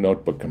making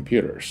notebook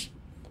computers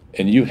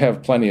and you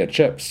have plenty of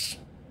chips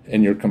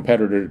and your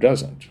competitor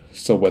doesn't.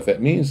 So what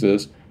that means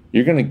is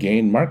you're going to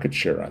gain market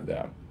share on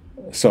them.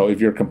 So if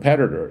your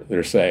competitor,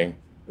 they're saying,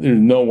 there's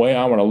no way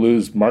I want to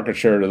lose market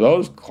share to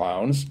those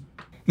clowns,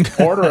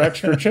 order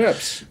extra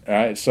chips. All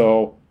right.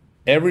 So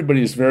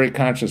everybody's very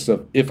conscious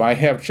of, if I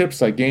have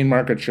chips, I gain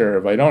market share.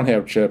 If I don't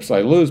have chips,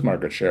 I lose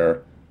market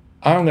share.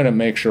 I'm going to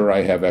make sure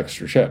I have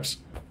extra chips.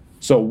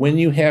 So when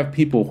you have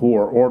people who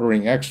are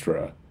ordering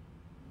extra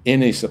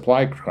in a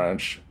supply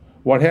crunch,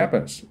 what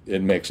happens?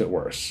 It makes it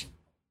worse.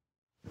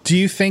 Do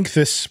you think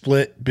this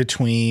split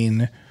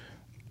between,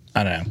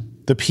 I don't know,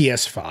 the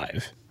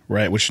PS5,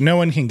 right, which no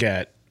one can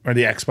get, or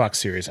the Xbox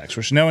Series X,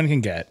 which no one can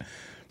get,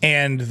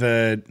 and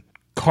the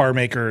car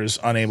makers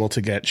unable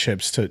to get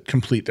chips to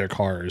complete their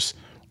cars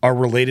are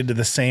related to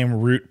the same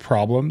root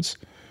problems,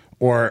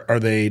 or are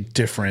they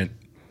different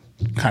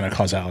kind of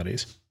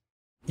causalities?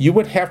 You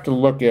would have to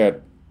look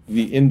at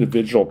the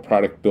individual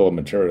product bill of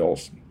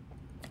materials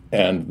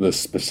and the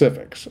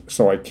specifics.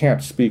 So I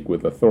can't speak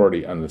with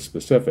authority on the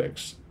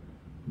specifics.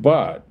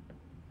 But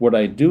what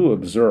I do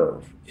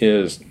observe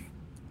is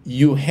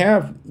you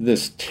have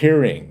this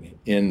tiering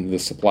in the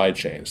supply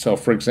chain. So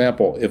for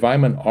example, if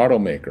I'm an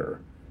automaker,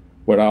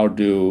 what I'll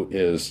do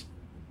is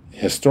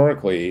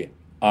historically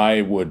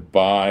I would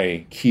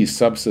buy key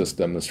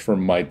subsystems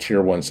from my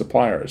tier one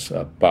suppliers,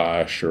 a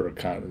Bosch or a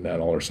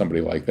Continental or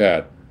somebody like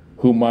that,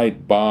 who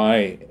might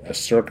buy a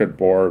circuit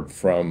board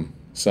from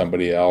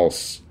somebody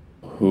else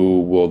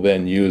who will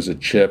then use a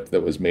chip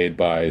that was made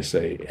by,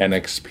 say,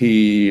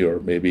 NXP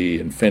or maybe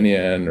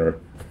Infineon or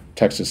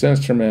Texas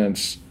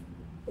Instruments,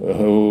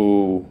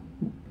 who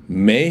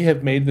may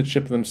have made the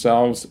chip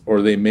themselves,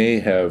 or they may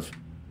have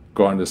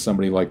gone to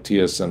somebody like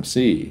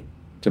TSMC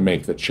to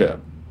make the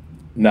chip.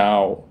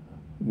 Now,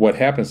 what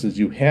happens is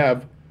you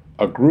have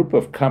a group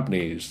of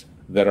companies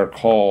that are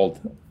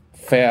called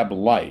Fab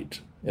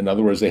Light. In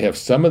other words, they have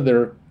some of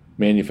their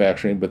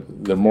manufacturing,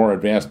 but the more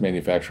advanced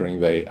manufacturing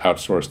they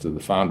outsource to the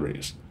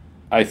foundries.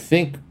 I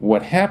think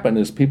what happened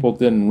is people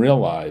didn't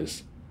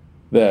realize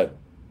that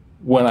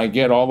when I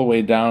get all the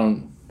way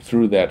down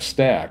through that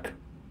stack,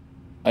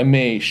 I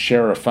may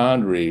share a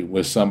foundry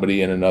with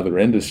somebody in another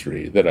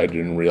industry that I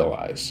didn't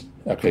realize.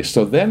 Okay,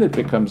 so then it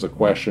becomes a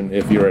question,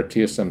 if you're at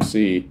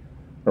TSMC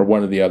or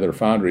one of the other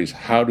foundries,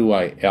 how do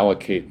I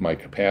allocate my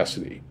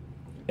capacity?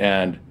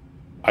 And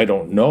I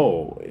don't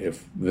know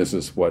if this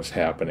is what's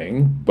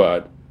happening,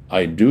 but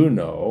I do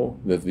know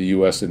that the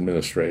U.S.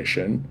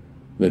 administration,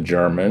 the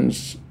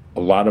Germans, a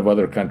lot of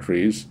other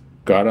countries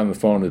got on the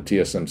phone to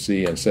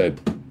TSMC and said,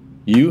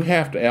 you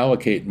have to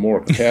allocate more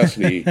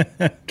capacity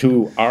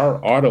to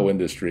our auto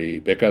industry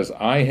because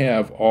I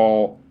have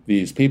all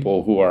these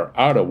people who are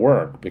out of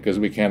work because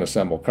we can't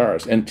assemble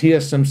cars. And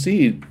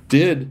TSMC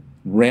did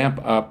ramp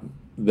up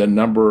the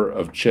number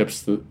of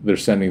chips that they're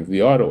sending to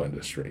the auto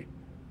industry.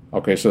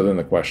 Okay, so then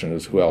the question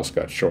is, who else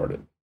got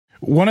shorted?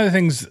 One of the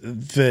things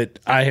that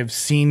I have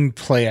seen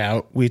play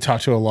out, we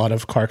talked to a lot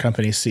of car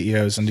company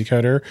CEOs in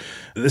Decoder.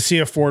 The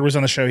CEO of Ford was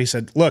on the show. He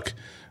said, look,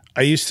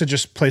 I used to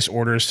just place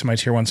orders to my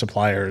tier one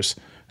suppliers.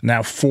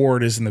 Now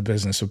Ford is in the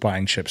business of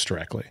buying chips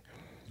directly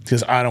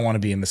because I don't want to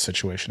be in this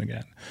situation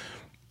again.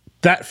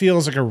 That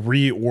feels like a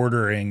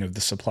reordering of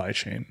the supply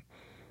chain,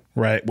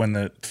 right? When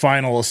the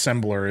final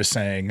assembler is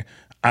saying,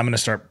 I'm going to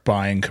start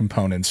buying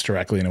components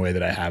directly in a way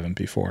that I haven't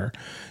before.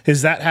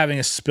 Is that having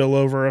a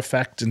spillover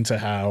effect into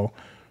how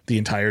the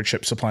entire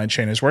chip supply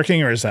chain is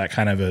working, or is that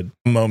kind of a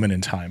moment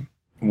in time?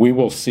 We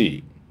will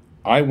see.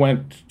 I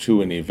went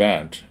to an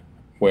event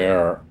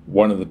where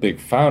one of the big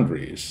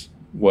foundries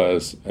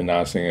was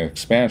announcing an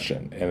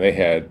expansion, and they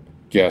had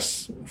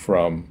guests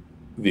from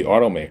the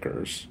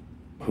automakers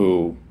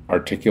who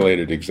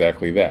articulated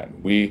exactly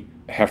that. We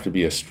have to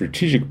be a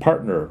strategic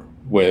partner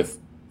with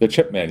the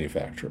chip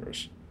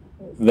manufacturers.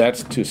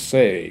 That's to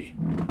say,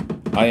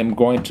 I am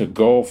going to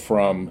go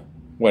from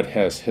what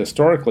has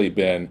historically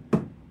been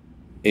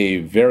a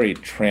very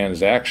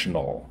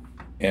transactional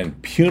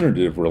and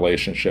punitive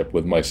relationship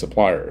with my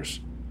suppliers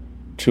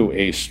to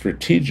a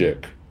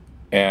strategic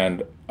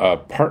and a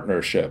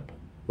partnership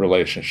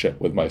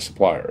relationship with my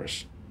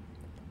suppliers.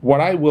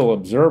 What I will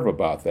observe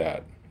about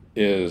that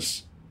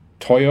is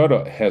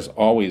Toyota has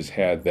always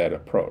had that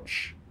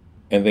approach,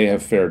 and they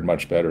have fared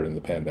much better in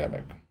the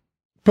pandemic.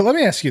 But let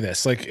me ask you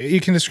this, like, you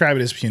can describe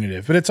it as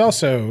punitive, but it's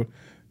also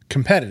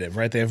competitive,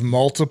 right? They have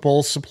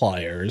multiple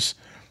suppliers.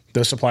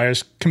 Those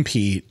suppliers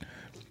compete.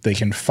 They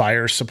can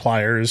fire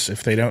suppliers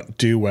if they don't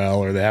do well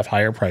or they have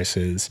higher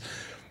prices.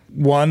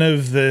 One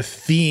of the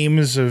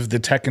themes of the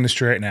tech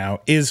industry right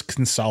now is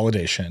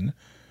consolidation.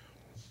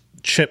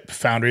 Chip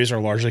foundries are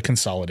largely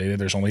consolidated.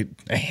 There's only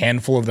a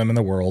handful of them in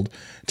the world.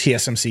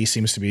 TSMC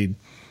seems to be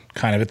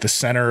kind of at the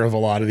center of a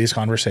lot of these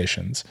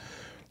conversations.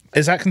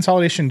 Is that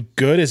consolidation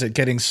good? Is it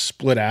getting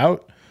split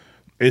out?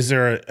 Is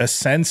there a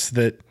sense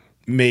that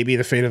maybe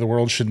the fate of the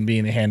world shouldn't be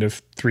in the hand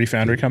of 3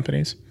 foundry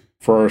companies?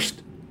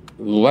 First,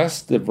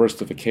 less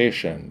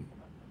diversification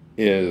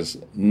is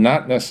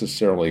not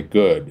necessarily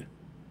good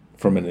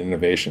from an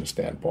innovation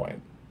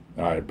standpoint,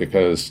 all right?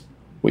 Because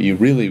what you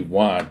really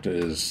want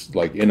is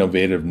like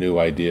innovative new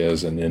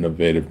ideas and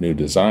innovative new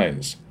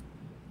designs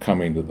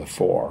coming to the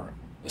fore.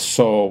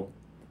 So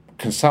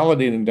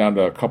consolidating down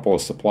to a couple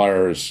of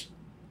suppliers,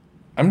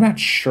 I'm not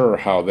sure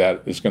how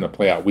that is going to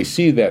play out. We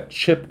see that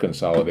chip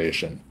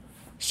consolidation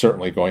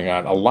certainly going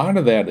on. A lot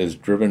of that is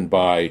driven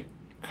by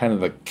kind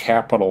of the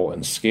capital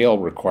and scale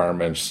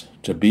requirements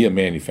to be a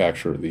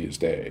manufacturer these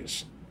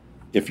days.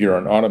 If you're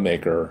an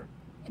automaker,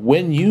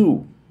 when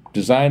you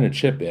design a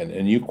chip in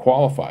and you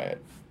qualify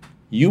it,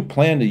 you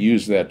plan to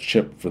use that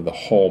chip for the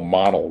whole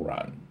model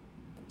run.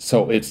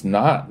 So it's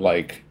not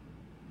like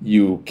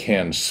you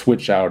can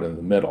switch out in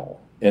the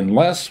middle,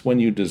 unless when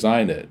you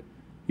design it,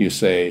 you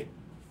say,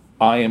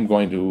 I am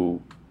going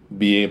to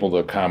be able to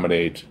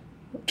accommodate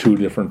 2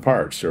 different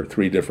parts or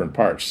 3 different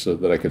parts so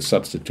that I could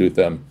substitute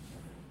them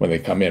when they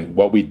come in.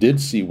 What we did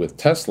see with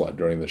Tesla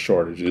during the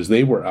shortage is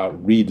they were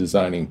out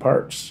redesigning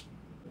parts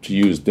to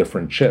use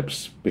different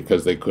chips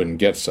because they couldn't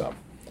get some.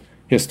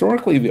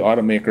 Historically, the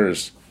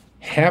automakers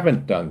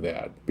haven't done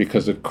that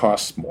because it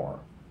costs more.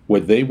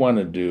 What they want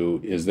to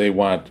do is they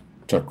want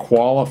to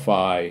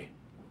qualify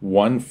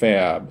one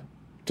fab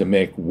to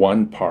make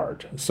one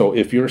part. So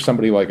if you're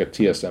somebody like a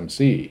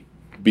TSMC,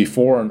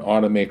 before an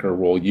automaker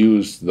will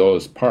use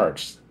those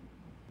parts,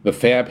 the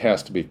fab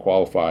has to be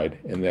qualified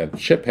and that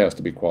chip has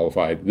to be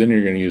qualified. Then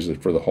you're going to use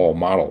it for the whole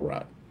model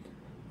run,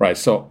 right?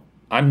 So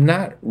I'm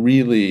not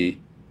really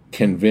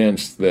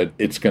convinced that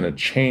it's going to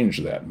change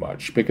that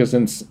much because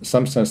in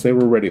some sense they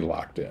were already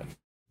locked in.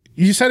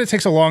 You said it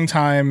takes a long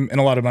time and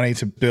a lot of money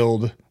to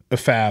build a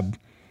fab.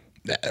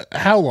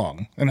 How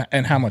long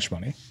and how much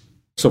money?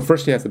 So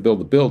first you have to build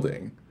the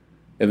building,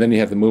 and then you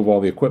have to move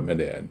all the equipment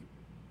in,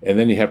 and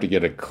then you have to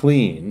get it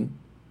clean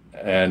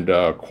and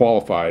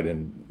qualified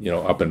and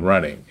up and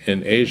running.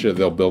 In Asia,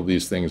 they'll build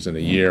these things in a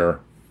year.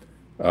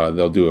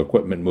 They'll do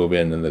equipment move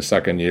in the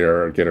second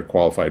year, get it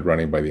qualified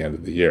running by the end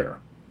of the year.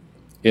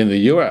 In the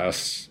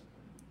U.S.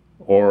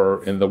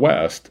 or in the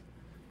West,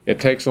 it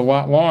takes a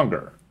lot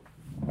longer,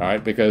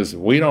 right? Because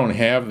we don't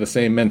have the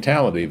same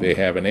mentality they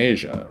have in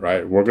Asia,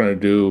 right? We're going to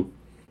do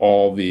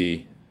all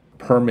the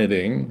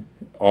permitting,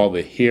 all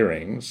the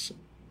hearings,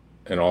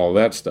 and all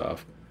that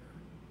stuff.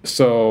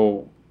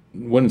 So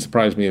it wouldn't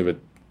surprise me if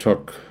it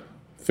took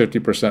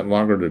 50%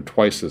 longer to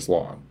twice as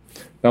long.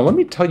 Now, let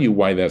me tell you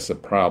why that's a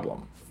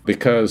problem.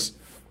 Because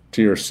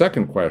to your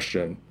second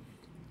question,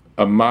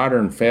 a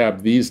modern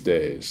fab these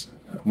days,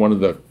 one of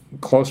the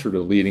closer to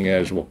leading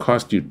edge, will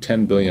cost you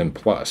 $10 billion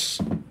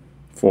plus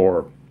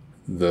for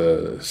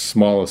the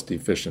smallest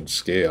efficient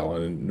scale.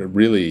 And a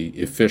really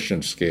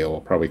efficient scale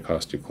will probably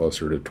cost you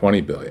closer to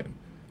 $20 billion.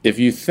 If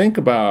you think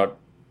about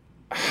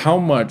how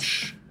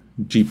much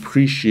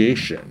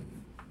depreciation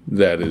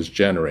that is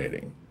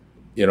generating,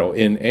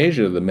 in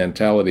Asia, the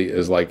mentality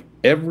is like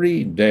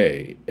every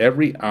day,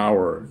 every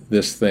hour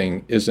this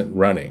thing isn't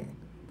running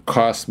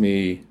costs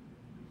me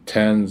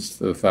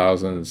tens of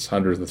thousands,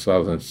 hundreds of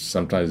thousands,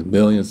 sometimes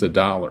millions of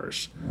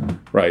dollars,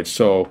 right?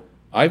 So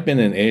I've been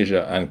in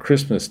Asia on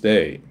Christmas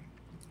Day,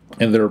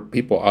 and there are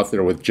people out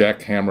there with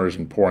jackhammers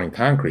and pouring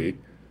concrete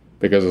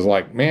because it's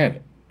like,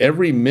 man,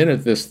 every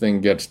minute this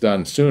thing gets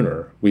done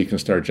sooner, we can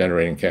start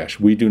generating cash.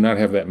 We do not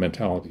have that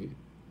mentality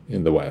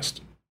in the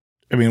West.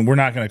 I mean, we're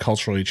not going to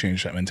culturally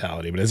change that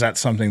mentality, but is that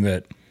something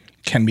that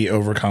can be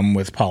overcome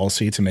with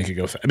policy to make it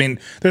go I mean,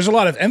 there's a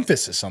lot of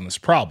emphasis on this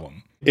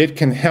problem. It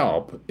can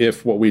help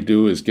if what we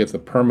do is get the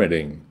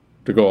permitting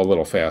to go a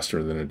little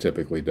faster than it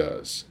typically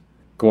does.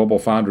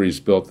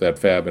 GlobalFoundries built that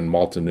fab in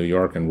Malta, New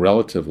York, in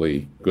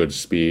relatively good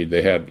speed.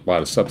 They had a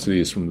lot of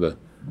subsidies from the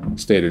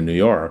state of New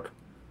York.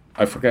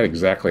 I forget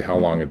exactly how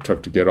long it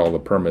took to get all the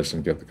permits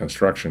and get the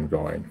construction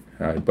going,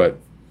 but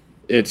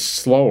it's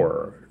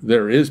slower.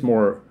 There is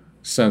more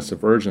sense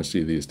of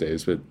urgency these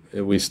days, but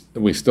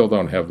we still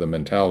don't have the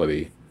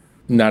mentality.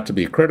 Not to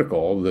be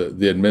critical,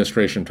 the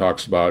administration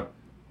talks about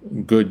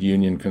good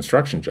union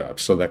construction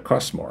jobs, so that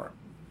costs more.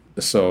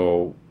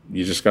 So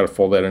you just got to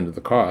fold that into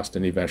the cost,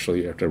 and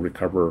eventually you have to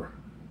recover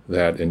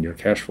that in your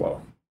cash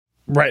flow.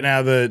 Right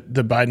now, the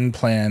Biden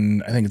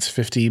plan, I think it's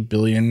 $50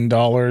 billion,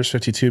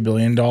 $52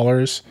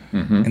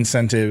 billion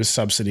incentives,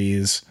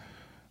 subsidies.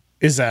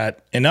 Is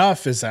that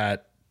enough? Is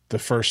that the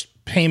first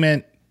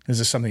payment? Is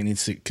this something that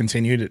needs to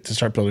continue to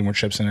start building more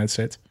chips in the United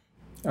States?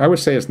 I would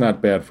say it's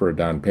not bad for a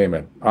down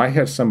payment. I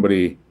had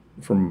somebody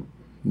from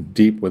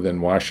deep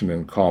within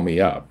Washington call me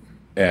up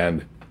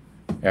and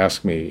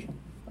ask me,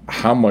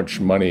 how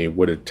much money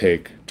would it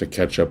take to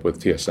catch up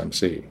with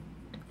TSMC?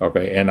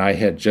 Okay, and I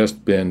had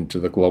just been to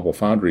the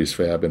GlobalFoundries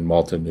fab in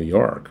Malta, New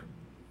York.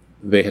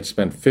 They had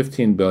spent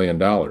 $15 billion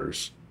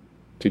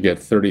to get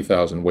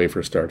 30,000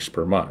 wafer starts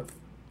per month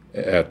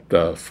at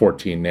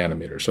 14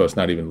 nanometers, so it's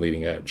not even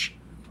leading edge.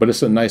 But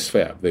it's a nice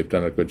fab. They've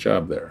done a good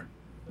job there.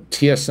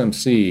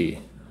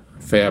 TSMC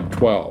Fab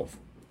 12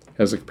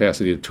 has a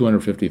capacity of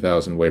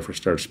 250,000 wafer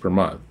starts per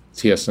month.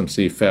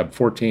 TSMC Fab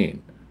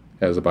 14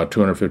 has about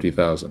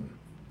 250,000.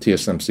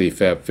 TSMC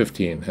Fab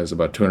 15 has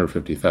about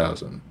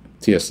 250,000.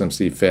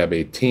 TSMC Fab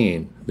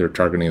 18, they're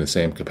targeting the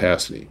same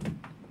capacity.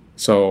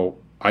 So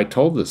I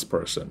told this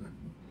person,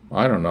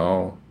 I don't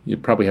know,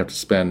 you'd probably have to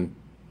spend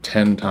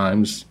 10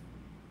 times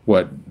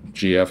what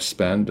GF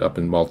spent up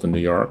in Malta, New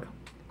York.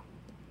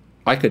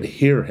 I could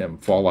hear him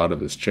fall out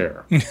of his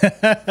chair.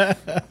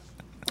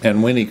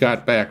 And when he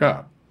got back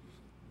up,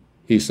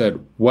 he said,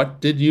 "What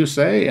did you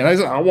say?" And I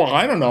said, "Oh, well,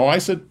 I don't know." I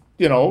said,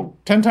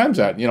 10 times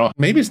that.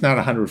 Maybe it's not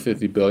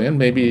 150 billion.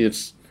 Maybe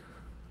it's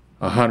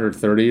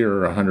 130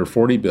 or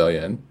 140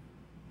 billion.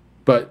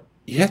 But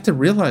you have to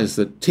realize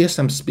that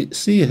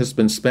TSMC has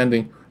been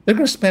spending, they're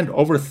going to spend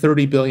over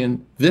 30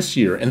 billion this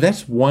year. And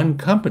that's one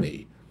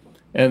company.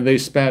 And they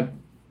spent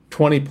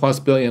 20 plus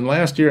billion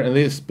last year, and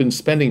they've been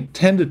spending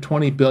 10 to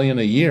 20 billion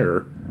a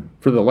year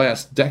for the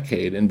last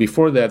decade. And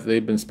before that,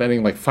 they've been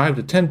spending like 5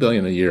 to 10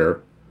 billion a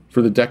year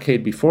for the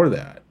decade before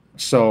that.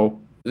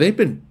 So they've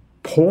been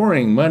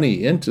pouring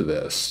money into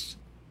this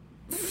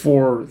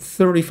for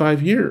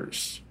 35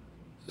 years.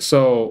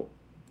 So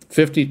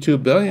 52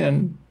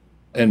 billion,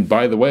 and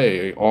by the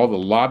way, all the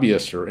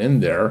lobbyists are in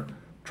there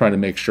trying to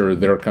make sure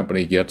their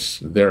company gets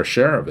their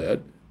share of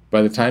it.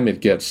 By the time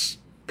it gets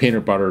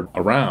peanut buttered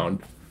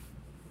around,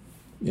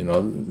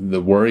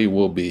 the worry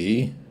will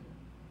be,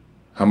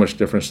 how much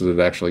difference is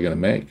it actually going to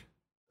make?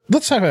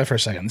 Let's talk about that for a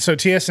second. So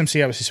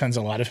TSMC obviously spends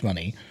a lot of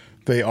money.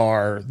 They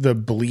are the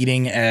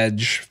bleeding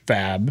edge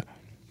fab.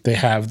 They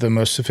have the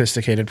most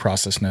sophisticated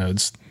process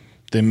nodes.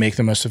 They make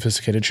the most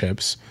sophisticated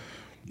chips.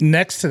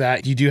 Next to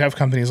that, you do have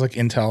companies like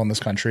Intel in this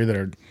country that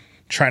are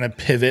trying to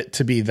pivot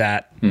to be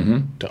that,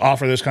 to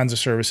offer those kinds of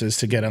services,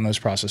 to get on those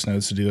process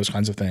nodes, to do those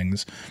kinds of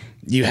things.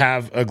 You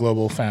have a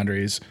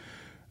GlobalFoundries.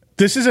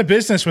 This is a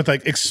business with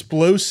like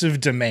explosive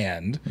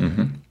demand,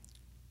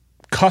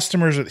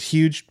 customers with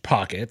huge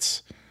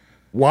pockets.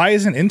 Why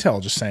isn't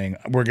Intel just saying,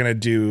 we're going to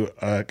do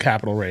a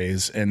capital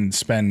raise and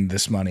spend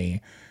this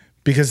money?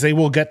 Because they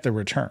will get the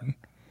return.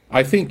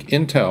 I think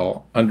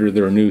Intel, under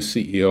their new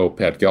CEO,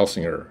 Pat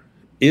Gelsinger,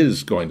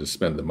 is going to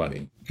spend the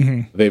money.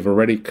 They've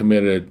already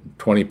committed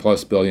 20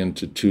 plus billion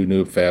to 2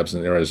 new fabs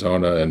in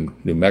Arizona and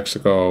New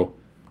Mexico.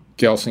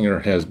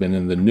 Gelsinger has been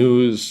in the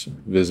news,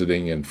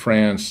 visiting in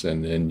France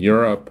and in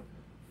Europe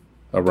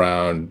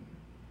around,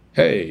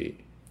 hey,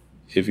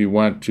 if you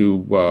want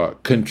to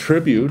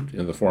contribute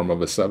in the form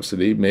of a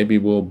subsidy, maybe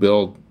we'll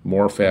build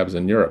more fabs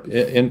in Europe.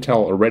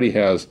 Intel already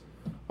has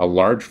a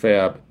large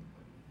fab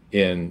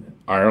in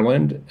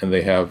Ireland, and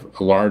they have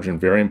a large and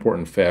very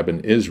important fab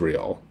in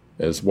Israel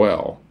as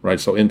well, right?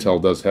 So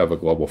Intel does have a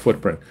global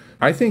footprint.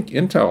 I think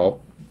Intel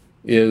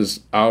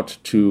is out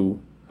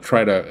to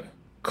try to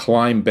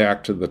climb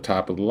back to the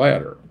top of the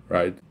ladder,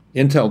 right?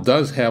 Intel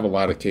does have a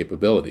lot of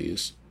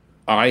capabilities.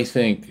 I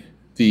think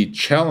the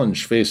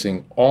challenge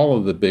facing all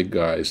of the big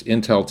guys,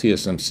 Intel,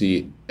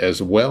 TSMC,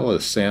 as well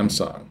as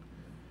Samsung,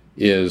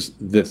 is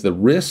that the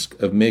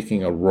risk of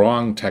making a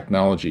wrong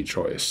technology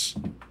choice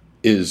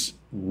is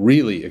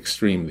really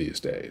extreme these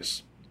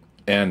days.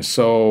 And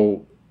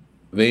so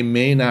they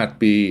may not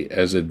be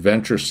as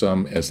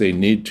adventuresome as they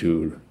need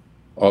to,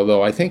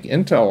 although I think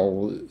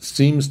Intel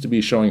seems to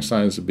be showing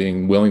signs of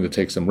being willing to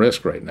take some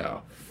risk right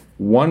now.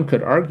 One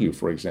could argue,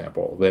 for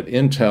example, that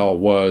Intel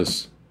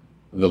was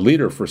the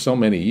leader for so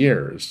many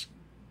years,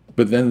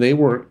 but then they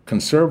were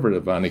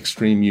conservative on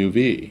extreme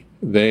UV.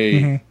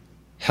 They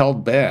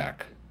held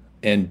back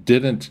and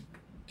didn't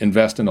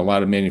invest in a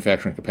lot of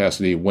manufacturing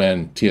capacity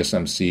when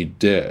TSMC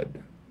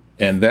did.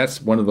 And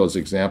that's one of those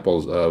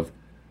examples of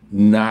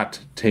not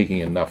taking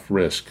enough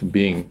risk,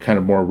 being kind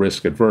of more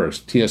risk adverse.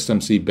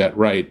 TSMC bet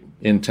right,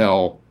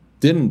 Intel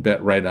didn't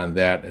bet right on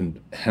that, and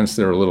hence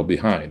they're a little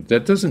behind.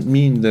 That doesn't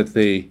mean that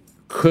they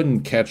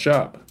couldn't catch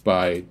up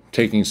by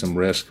taking some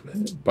risk,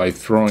 by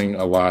throwing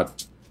a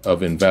lot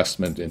of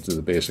investment into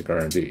the basic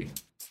R&D.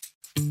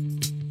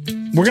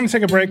 We're going to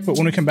take a break, but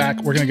when we come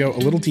back, we're going to go a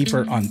little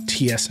deeper on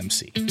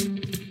TSMC.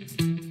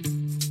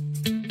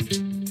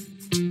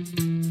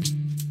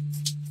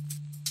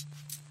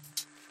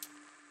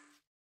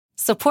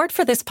 Support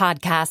for this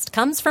podcast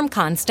comes from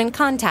Constant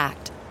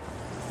Contact.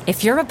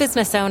 If you're a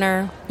business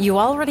owner, you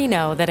already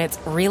know that it's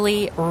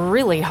really,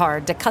 really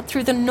hard to cut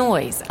through the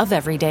noise of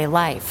everyday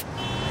life.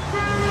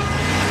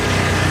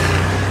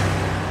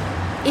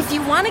 If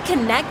you want to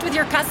connect with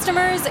your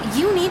customers,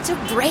 you need to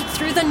break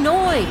through the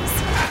noise.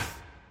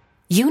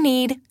 You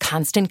need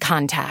Constant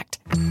Contact.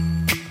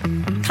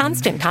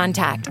 Constant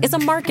Contact is a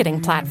marketing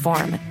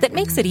platform that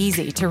makes it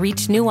easy to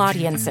reach new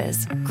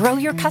audiences, grow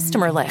your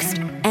customer list,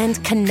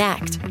 and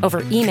connect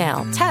over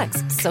email,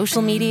 text,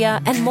 social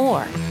media, and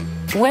more.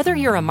 Whether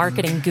you're a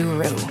marketing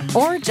guru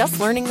or just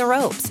learning the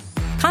ropes,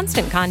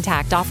 Constant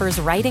Contact offers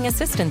writing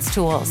assistance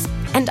tools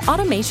and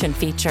automation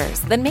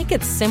features that make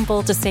it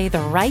simple to say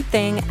the right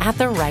thing at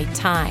the right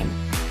time.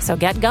 So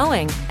get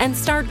going and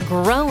start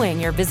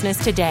growing your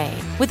business today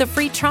with a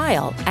free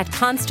trial at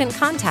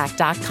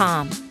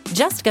ConstantContact.com.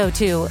 Just go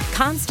to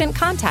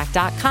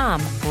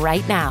ConstantContact.com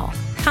right now.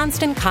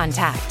 Constant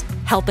Contact,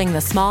 helping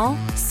the small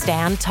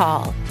stand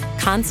tall.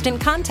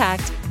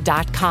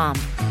 ConstantContact.com.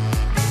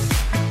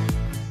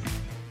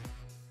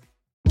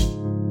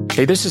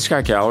 Hey, this is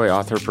Scott Galloway,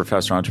 author,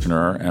 professor,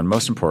 entrepreneur, and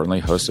most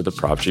importantly, host of the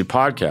Prop G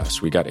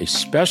podcast. We got a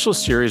special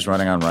series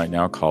running on right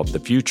now called The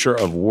Future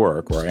of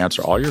Work, where I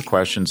answer all your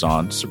questions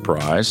on,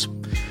 surprise,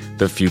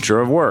 the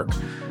future of work.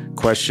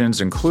 Questions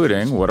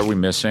including, what are we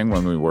missing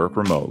when we work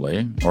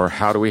remotely? Or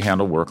how do we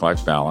handle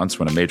work-life balance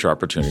when a major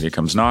opportunity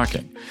comes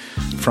knocking?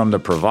 From the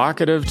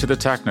provocative to the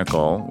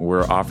technical,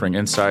 we're offering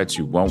insights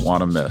you won't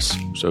want to miss.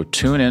 So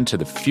tune in to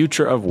The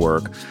Future of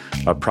Work,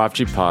 a Prop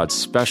G Pod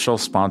special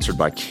sponsored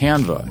by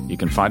Canva. You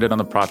can find it on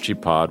the Prop G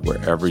Pod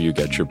wherever you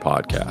get your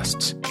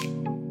podcasts.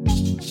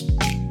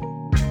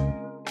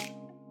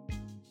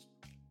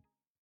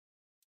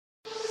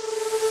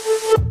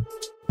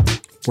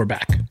 We're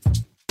back.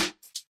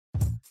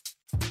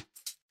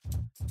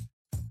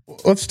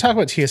 Let's talk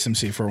about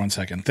TSMC for 1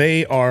 second.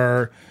 They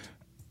are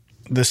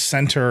the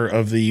center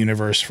of the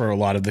universe for a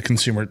lot of the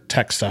consumer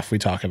tech stuff we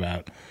talk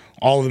about.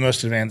 All of the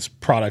most advanced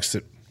products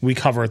that we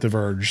cover at The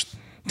Verge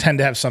tend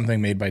to have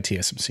something made by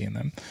TSMC in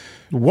them.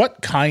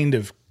 What kind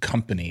of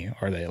company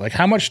are they? Like,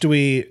 how much do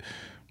we,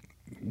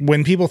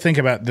 when people think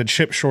about the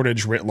chip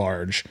shortage writ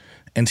large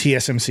and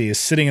TSMC is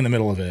sitting in the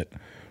middle of it,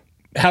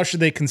 how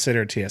should they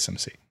consider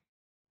TSMC?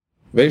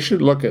 They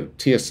should look at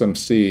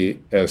TSMC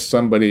as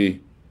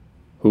somebody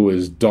who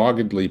is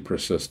doggedly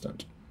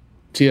persistent.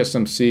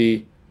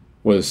 TSMC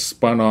was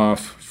spun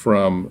off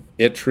from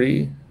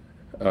ITRI,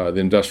 the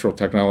Industrial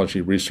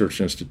Technology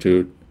Research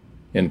Institute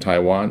in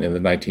Taiwan in the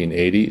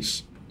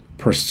 1980s,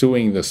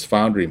 pursuing this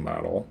foundry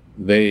model.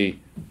 They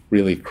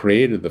really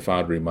created the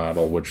foundry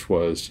model, which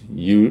was,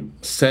 you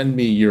send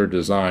me your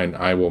design,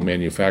 I will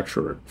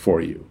manufacture it for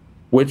you,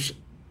 which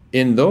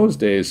in those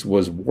days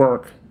was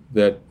work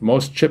that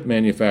most chip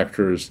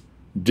manufacturers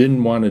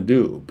didn't want to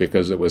do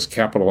because it was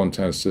capital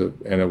intensive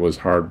and it was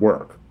hard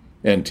work.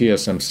 And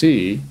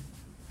TSMC,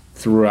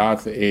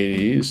 throughout the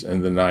 80s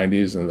and the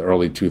 90s and the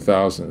early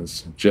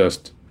 2000s,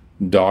 just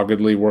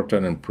doggedly worked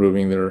on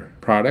improving their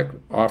product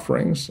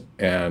offerings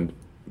and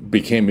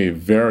became a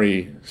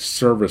very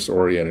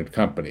service-oriented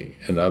company.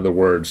 In other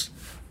words,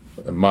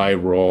 my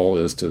role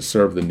is to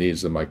serve the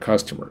needs of my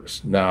customers.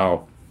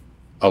 Now,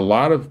 a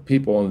lot of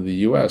people in the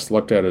US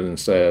looked at it and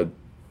said,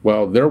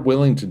 well, they're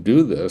willing to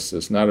do this.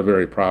 It's not a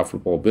very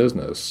profitable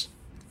business,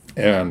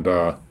 and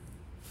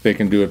they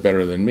can do it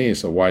better than me,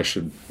 so why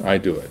should I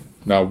do it?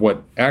 Now,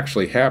 what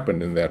actually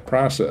happened in that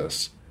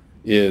process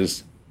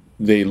is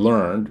they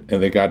learned,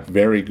 and they got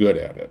very good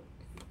at it,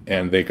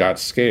 and they got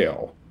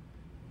scale,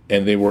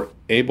 and they were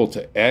able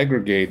to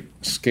aggregate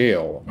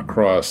scale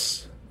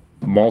across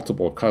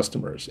multiple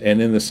customers.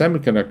 And in the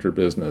semiconductor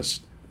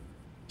business,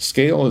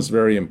 scale is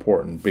very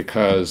important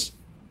because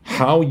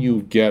how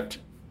you get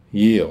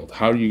yield,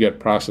 how you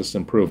get process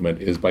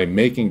improvement is by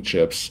making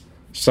chips,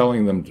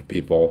 selling them to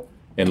people,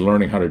 and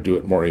learning how to do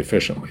it more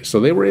efficiently.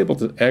 So they were able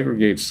to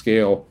aggregate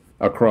scale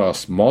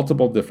across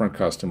multiple different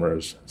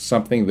customers,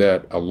 something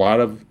that a lot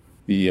of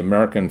the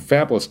American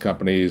fabless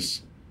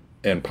companies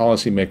and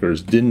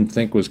policymakers didn't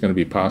think was going to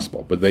be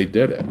possible, but they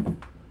did it,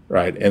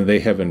 right? And they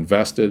have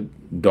invested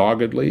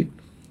doggedly.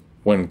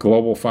 When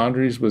Global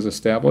Foundries was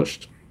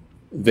established,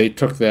 they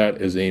took that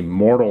as a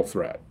mortal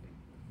threat,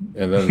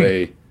 and then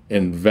they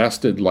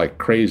invested like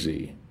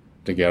crazy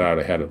to get out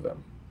ahead of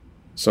them.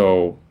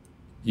 So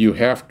you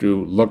have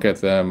to look at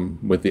them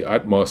with the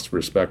utmost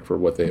respect for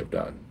what they have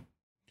done.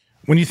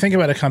 When you think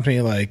about a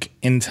company like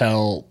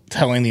Intel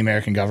telling the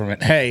American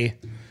government, hey,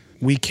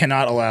 we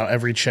cannot allow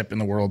every chip in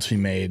the world to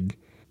be made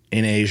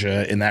in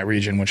Asia, in that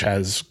region, which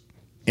has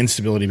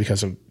instability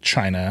because of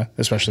China,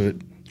 especially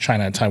the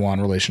China-Taiwan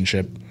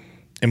relationship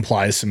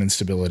implies some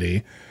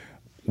instability.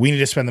 We need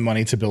to spend the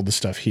money to build the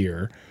stuff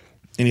here.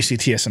 And you see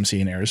TSMC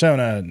in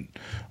Arizona and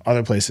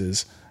other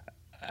places.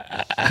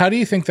 How do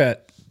you think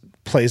that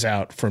plays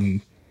out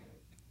from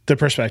the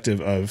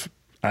perspective of,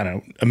 I don't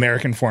know,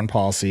 American foreign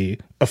policy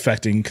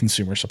affecting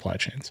consumer supply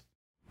chains?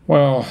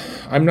 Well,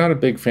 I'm not a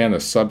big fan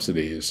of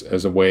subsidies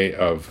as a way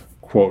of,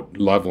 quote,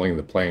 leveling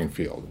the playing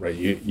field, right?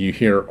 You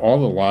hear all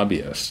the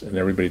lobbyists and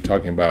everybody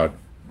talking about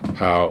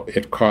how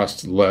it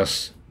costs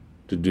less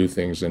to do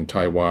things in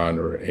Taiwan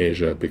or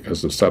Asia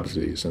because of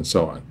subsidies and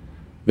so on.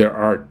 There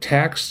are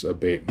tax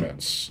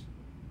abatements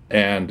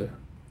and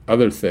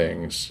other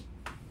things,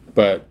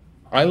 but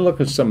I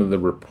look at some of the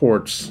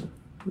reports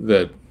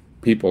that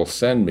people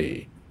send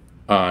me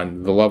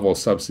on the level of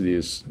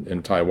subsidies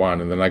in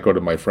Taiwan, and then I go to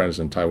my friends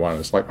in Taiwan,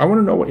 and it's like, I want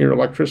to know what your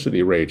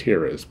electricity rate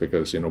here is,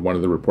 because, one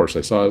of the reports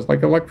I saw is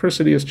like,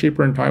 electricity is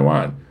cheaper in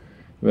Taiwan.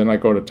 And then I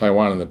go to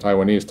Taiwan, and the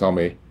Taiwanese tell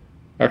me,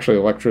 actually,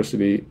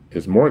 electricity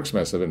is more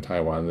expensive in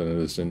Taiwan than it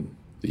is in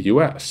the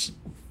U.S.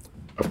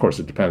 Of course,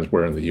 it depends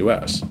where in the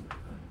U.S.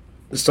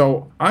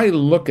 So I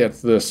look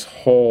at this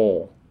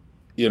whole,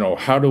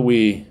 how do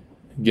we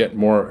get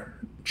more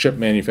chip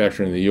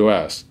manufacturing in the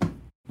U.S.?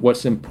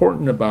 What's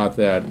important about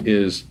that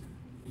is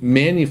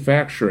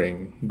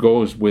manufacturing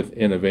goes with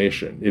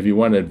innovation. If you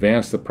want to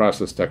advance the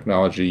process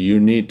technology, you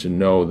need to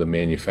know the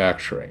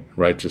manufacturing,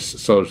 right?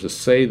 So to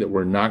say that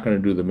we're not going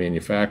to do the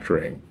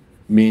manufacturing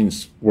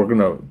means we're going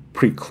to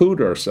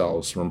preclude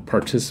ourselves from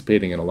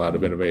participating in a lot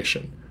of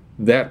innovation.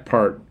 That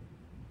part,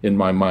 in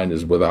my mind,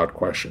 is without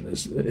question,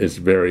 is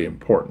very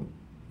important.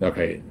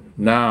 Okay,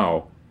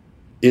 now,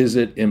 is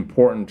it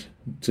important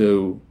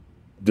to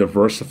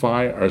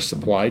diversify our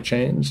supply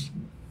chains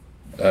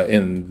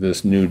in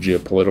this new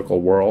geopolitical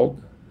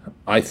world?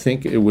 I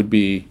think it would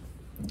be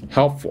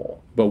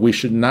helpful, but we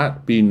should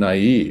not be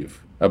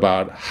naive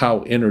about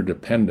how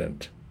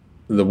interdependent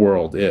the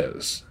world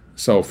is.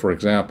 So, for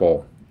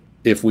example,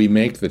 if we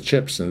make the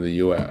chips in the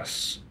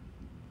U.S.,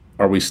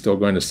 are we still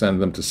going to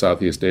send them to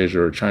Southeast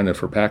Asia or China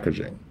for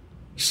packaging?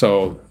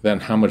 So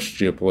then how much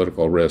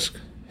geopolitical risk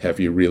have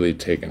you really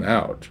taken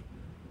out,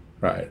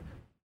 right?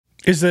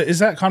 Is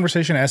that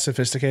conversation as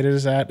sophisticated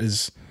as that?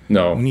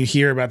 No. When you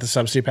hear about the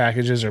subsidy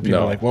packages, are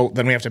people like, well,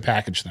 then we have to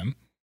package them?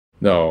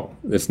 No,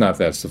 it's not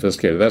that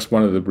sophisticated. That's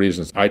one of the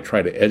reasons I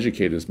try to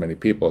educate as many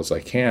people as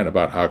I can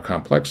about how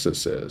complex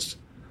this is,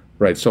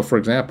 right? So, for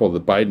example, the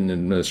Biden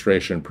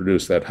administration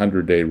produced that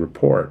 100-day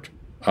report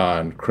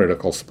on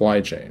critical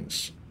supply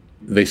chains.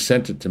 They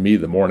sent it to me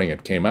the morning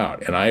it came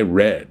out, and I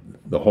read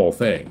the whole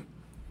thing,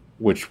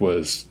 which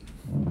was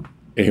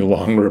a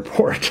long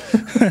report.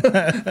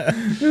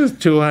 It was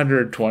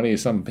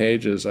 220-some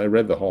pages. I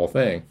read the whole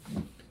thing.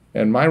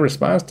 And my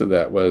response to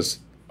that was,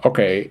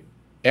 okay,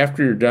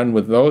 after you're done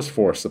with those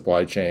 4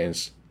 supply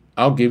chains,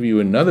 I'll give you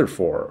another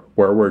 4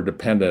 where we're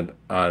dependent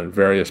on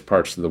various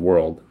parts of the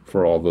world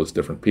for all those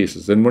different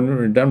pieces. And when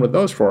we're done with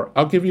those 4,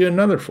 I'll give you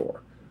another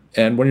 4.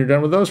 And when you're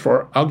done with those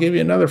 4, I'll give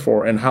you another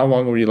 4. And how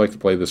long would you like to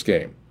play this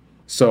game?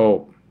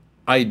 So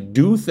I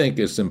do think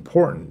it's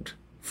important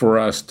for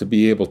us to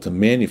be able to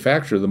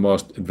manufacture the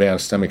most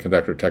advanced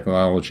semiconductor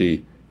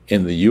technology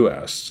in the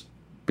U.S.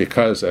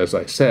 because, as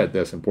I said,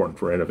 that's important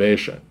for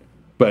innovation.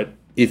 But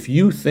if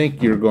you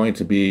think you're going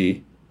to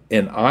be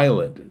an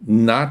island,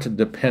 not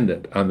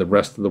dependent on the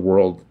rest of the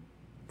world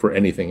for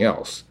anything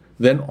else,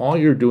 then all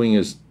you're doing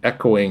is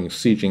echoing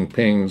Xi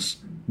Jinping's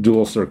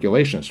dual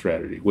circulation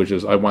strategy, which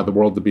is I want the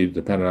world to be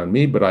dependent on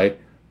me, but I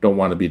don't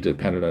want to be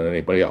dependent on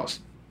anybody else.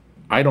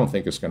 I don't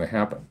think it's going to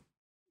happen.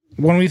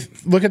 When we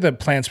look at the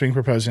plants being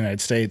proposed in the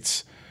United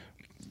States,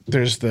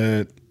 there's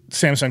the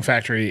Samsung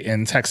factory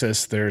in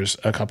Texas. There's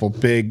a couple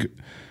big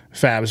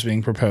fabs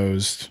being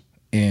proposed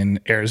in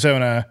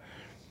Arizona.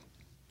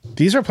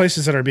 These are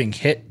places that are being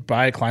hit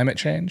by climate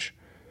change,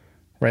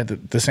 right?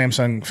 The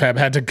Samsung fab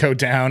had to go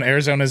down.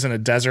 Arizona's in a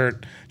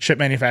desert. Chip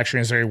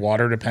manufacturing is very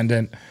water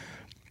dependent.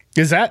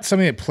 Is that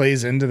something that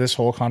plays into this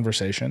whole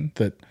conversation,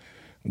 that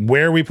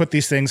where we put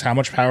these things, how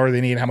much power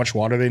they need, how much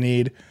water they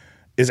need,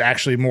 is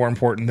actually more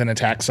important than a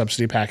tax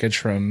subsidy package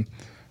from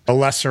a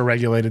lesser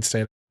regulated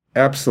state?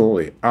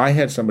 Absolutely. I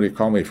had somebody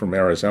call me from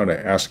Arizona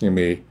asking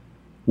me,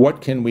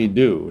 what can we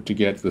do to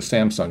get the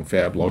Samsung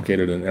fab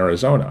located in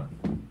Arizona?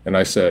 And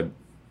I said,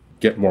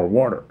 get more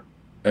water.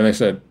 And they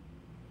said,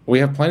 we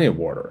have plenty of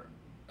water.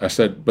 I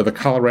said, but the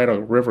Colorado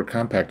River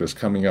Compact is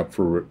coming up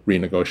for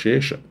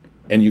renegotiation.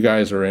 And you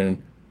guys are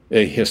in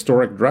a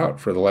historic drought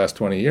for the last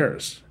 20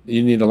 years.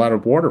 You need a lot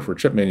of water for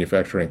chip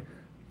manufacturing.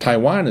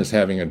 Taiwan is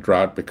having a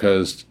drought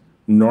because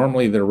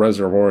normally their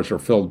reservoirs are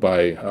filled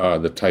by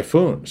the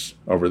typhoons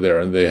over there,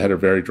 and they had a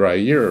very dry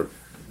year.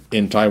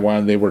 In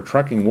Taiwan, they were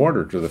trucking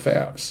water to the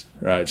fabs,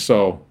 right?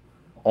 So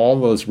all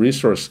those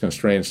resource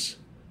constraints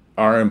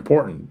are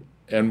important.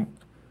 And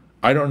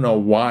I don't know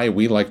why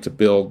we like to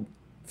build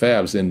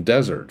fabs in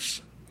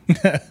deserts.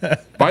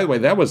 By the way,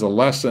 that was a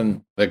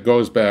lesson that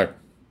goes back,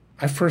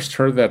 I first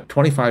heard that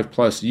 25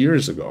 plus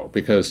years ago,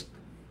 because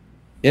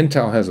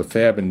Intel has a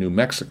fab in New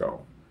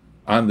Mexico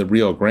on the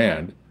Rio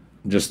Grande,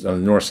 just on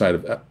the north side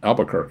of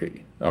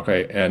Albuquerque.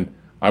 Okay. And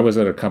I was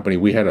at a company,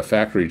 we had a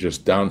factory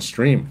just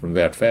downstream from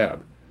that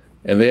fab.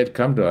 And they had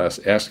come to us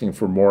asking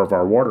for more of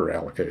our water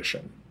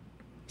allocation.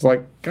 It's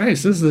like,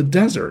 guys, this is a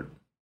desert.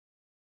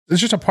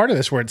 There's just a part of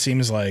this where it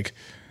seems like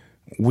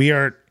we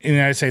are in the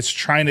United States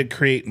trying to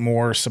create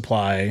more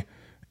supply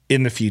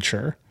in the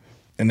future.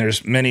 And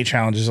there's many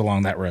challenges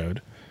along that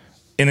road.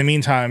 In the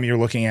meantime, you're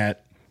looking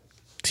at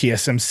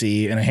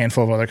TSMC and a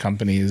handful of other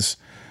companies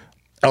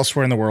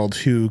elsewhere in the world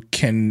who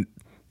can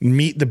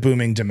meet the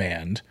booming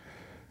demand.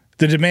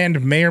 The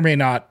demand may or may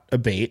not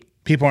abate.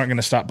 People aren't going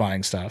to stop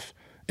buying stuff.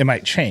 It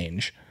might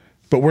change,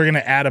 but we're going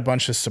to add a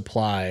bunch of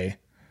supply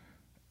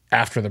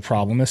after the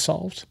problem is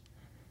solved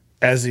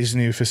as these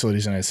new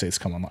facilities in the United States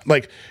come online.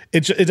 Like,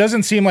 it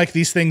doesn't seem like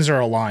these things are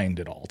aligned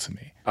at all to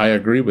me. I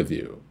agree with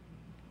you.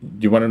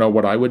 You want to know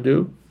what I would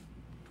do?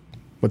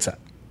 What's that?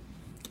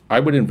 I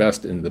would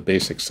invest in the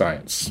basic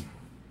science.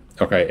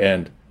 Okay,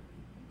 and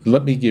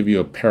let me give you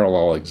a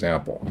parallel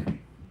example.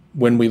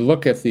 When we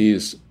look at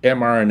these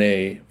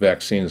mRNA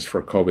vaccines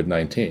for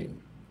COVID-19,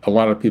 a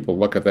lot of people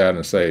look at that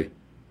and say,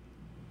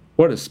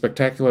 what a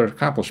spectacular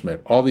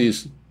accomplishment. All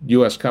these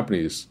U.S.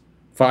 companies,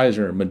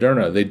 Pfizer,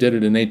 Moderna, they did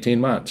it in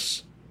 18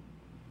 months.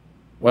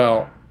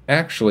 Well,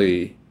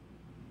 actually,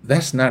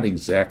 that's not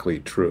exactly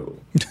true.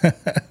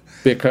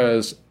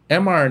 Because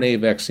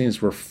mRNA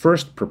vaccines were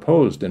first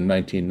proposed in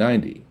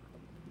 1990.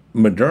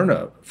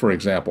 Moderna, for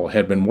example,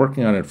 had been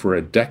working on it for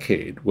a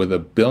decade with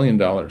 $1 billion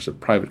of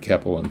private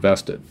capital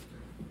invested.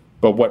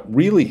 But what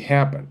really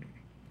happened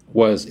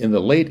was in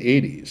the late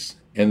 80s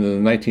and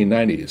in the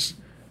 1990s,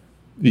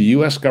 the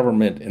U.S.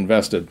 government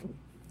invested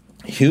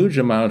huge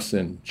amounts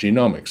in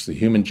genomics, the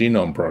Human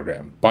Genome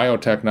Program,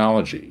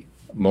 biotechnology,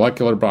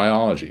 molecular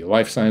biology,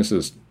 life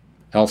sciences,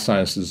 health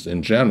sciences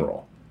in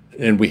general.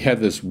 And we had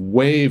this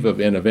wave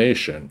of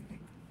innovation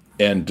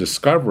and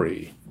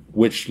discovery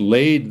which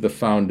laid the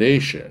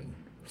foundation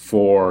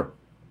for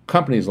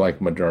companies like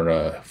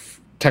Moderna,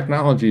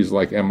 technologies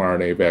like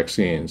mRNA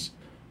vaccines.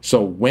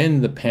 So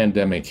when the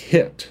pandemic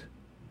hit,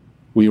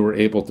 we were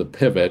able to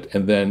pivot,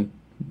 and then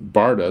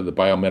BARDA, the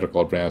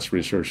Biomedical Advanced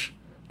Research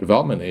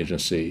Development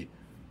Agency,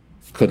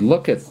 could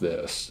look at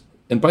this.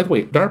 And by the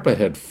way, DARPA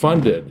had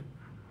funded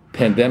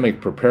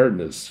pandemic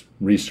preparedness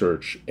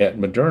research at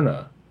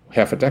Moderna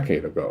half a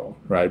decade ago,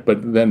 right?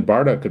 But then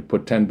BARDA could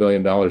put $10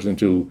 billion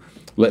into,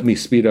 let me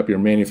speed up your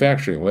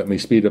manufacturing, let me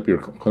speed up your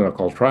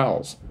clinical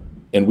trials.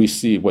 And we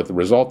see what the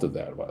result of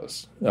that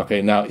was.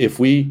 Okay, now if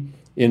we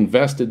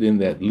invested in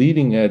that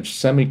leading edge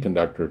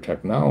semiconductor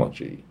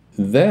technology,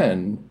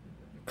 then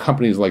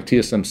companies like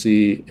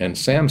TSMC and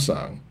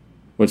Samsung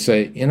would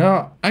say, you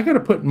know, I got to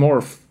put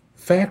more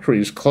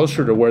factories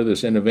closer to where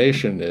this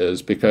innovation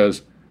is,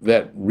 because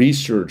that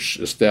research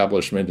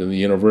establishment in the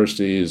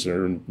universities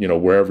or, you know,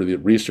 wherever the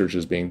research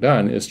is being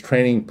done is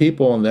training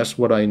people, and that's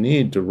what I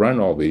need to run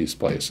all these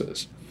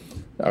places.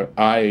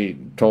 I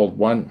told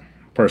one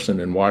person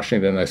in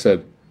Washington, I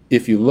said,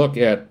 if you look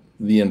at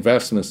the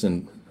investments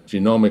in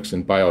genomics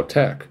and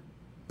biotech,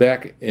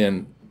 back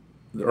in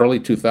the early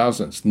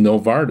 2000s,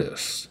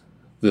 Novartis,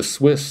 the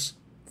Swiss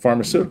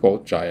pharmaceutical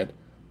giant,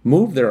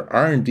 moved their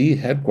R&D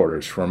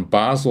headquarters from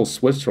Basel,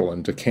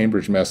 Switzerland to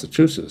Cambridge,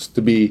 Massachusetts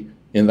to be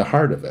in the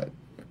heart of it.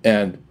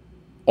 And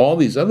all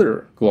these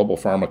other global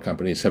pharma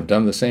companies have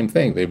done the same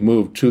thing. They've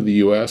moved to the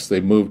US,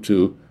 they've moved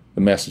to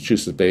the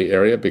Massachusetts Bay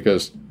Area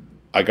because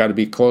I got to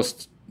be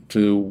close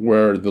to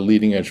where the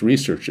leading edge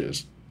research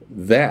is.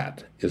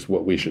 That is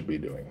what we should be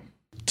doing.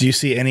 Do you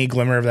see any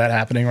glimmer of that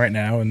happening right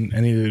now in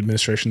any of the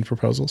administration's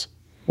proposals?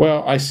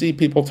 Well, I see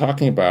people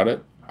talking about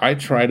it. I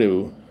try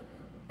to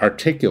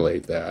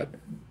articulate that,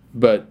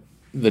 but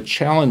the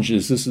challenge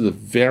is this is a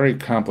very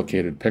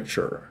complicated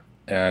picture,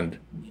 and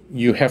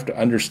you have to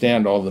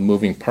understand all the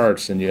moving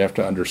parts, and you have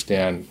to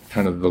understand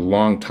kind of the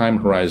long time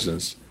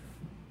horizons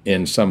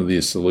in some of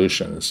these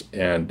solutions.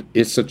 And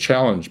it's a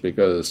challenge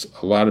because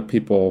a lot of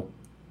people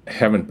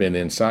haven't been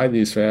inside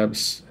these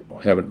fabs,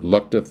 haven't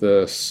looked at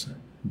this,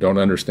 don't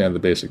understand the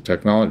basic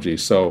technology.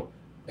 So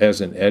as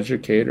an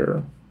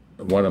educator,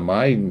 one of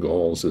my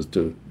goals is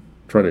to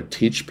try to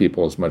teach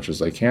people as much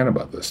as I can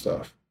about this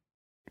stuff.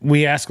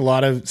 We ask a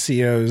lot of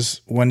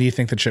CEOs, when do you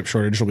think the chip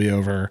shortage will be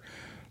over?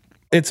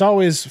 It's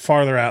always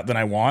farther out than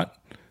I want,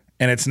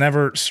 and it's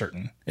never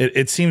certain.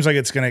 It seems like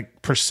it's going to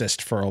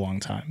persist for a long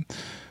time.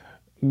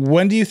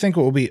 When do you think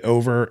it will be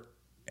over,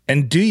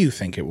 and do you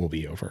think it will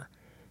be over?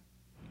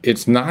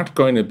 It's not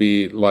going to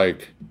be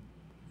like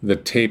the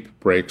tape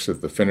breaks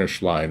at the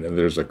finish line and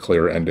there's a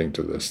clear ending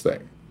to this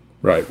thing,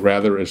 right?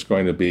 Rather, it's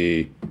going to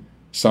be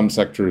some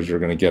sectors are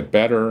going to get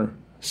better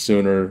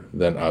sooner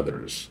than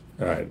others,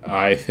 right?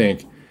 I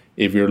think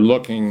if you're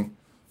looking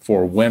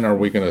for when are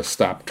we going to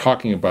stop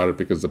talking about it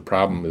because the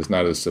problem is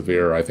not as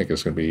severe, I think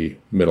it's going to be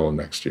middle of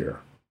next year.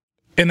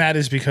 And that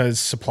is because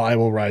supply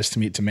will rise to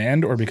meet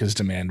demand, or because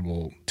demand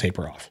will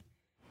taper off?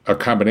 a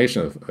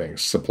combination of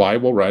things. Supply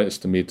will rise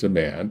to meet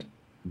demand.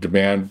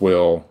 Demand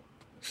will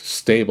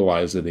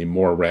stabilize at a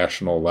more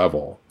rational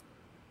level,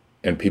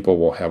 and people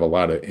will have a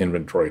lot of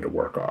inventory to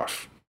work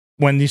off.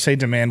 When you say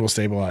demand will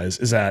stabilize,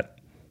 is that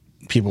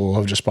people will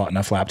have just bought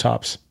enough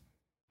laptops?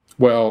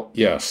 Well,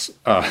 yes.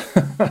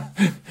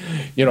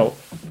 You know,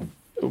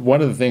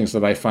 one of the things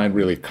that I find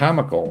really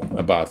comical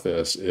about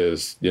this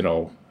is, you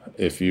know,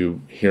 if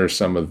you hear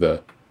some of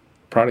the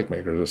product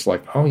makers, it's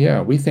like, oh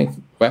yeah, we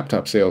think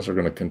laptop sales are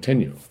going to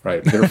continue,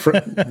 right?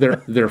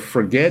 They're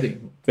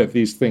forgetting that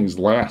these things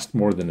last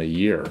more than a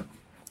year,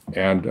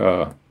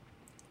 and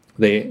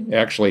they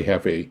actually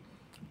have a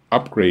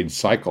upgrade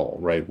cycle,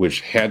 right,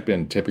 which had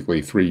been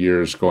typically 3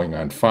 years going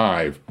on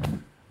 5.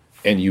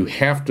 And you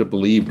have to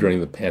believe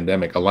during the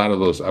pandemic, a lot of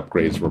those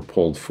upgrades were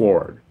pulled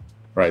forward,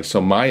 right? So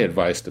my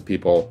advice to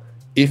people,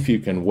 if you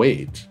can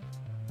wait,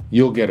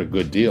 you'll get a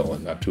good deal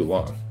in not too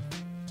long.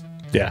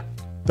 Yeah,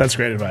 that's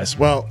great advice.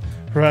 Well,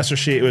 Professor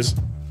Shi, it was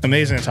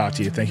amazing to talk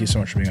to you. Thank you so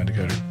much for being on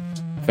Decoder.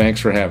 Thanks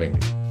for having me.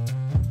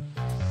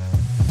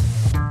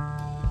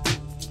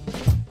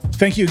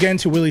 Thank you again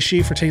to Willy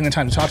Shi for taking the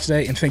time to talk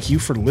today, and thank you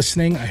for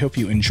listening. I hope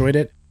you enjoyed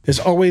it. As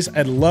always,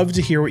 I'd love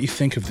to hear what you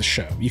think of the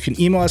show. You can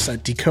email us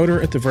at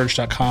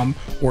decoder@theverge.com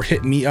or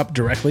hit me up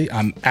directly.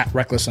 I'm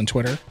 @Reckless on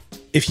Twitter.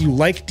 If you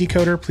like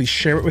Decoder, please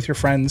share it with your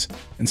friends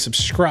and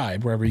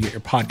subscribe wherever you get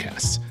your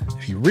podcasts.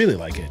 If you really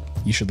like it,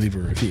 you should leave a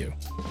review.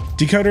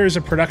 Decoder is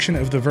a production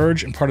of The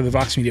Verge and part of the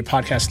Vox Media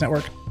Podcast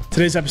Network.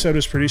 Today's episode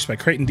was produced by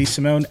Creighton D.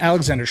 Simone,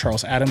 Alexander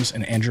Charles Adams,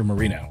 and Andrew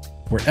Marino.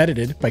 We're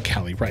edited by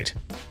Callie Wright.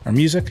 Our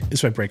music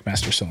is by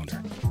Breakmaster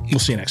Cylinder. We'll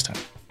see you next time.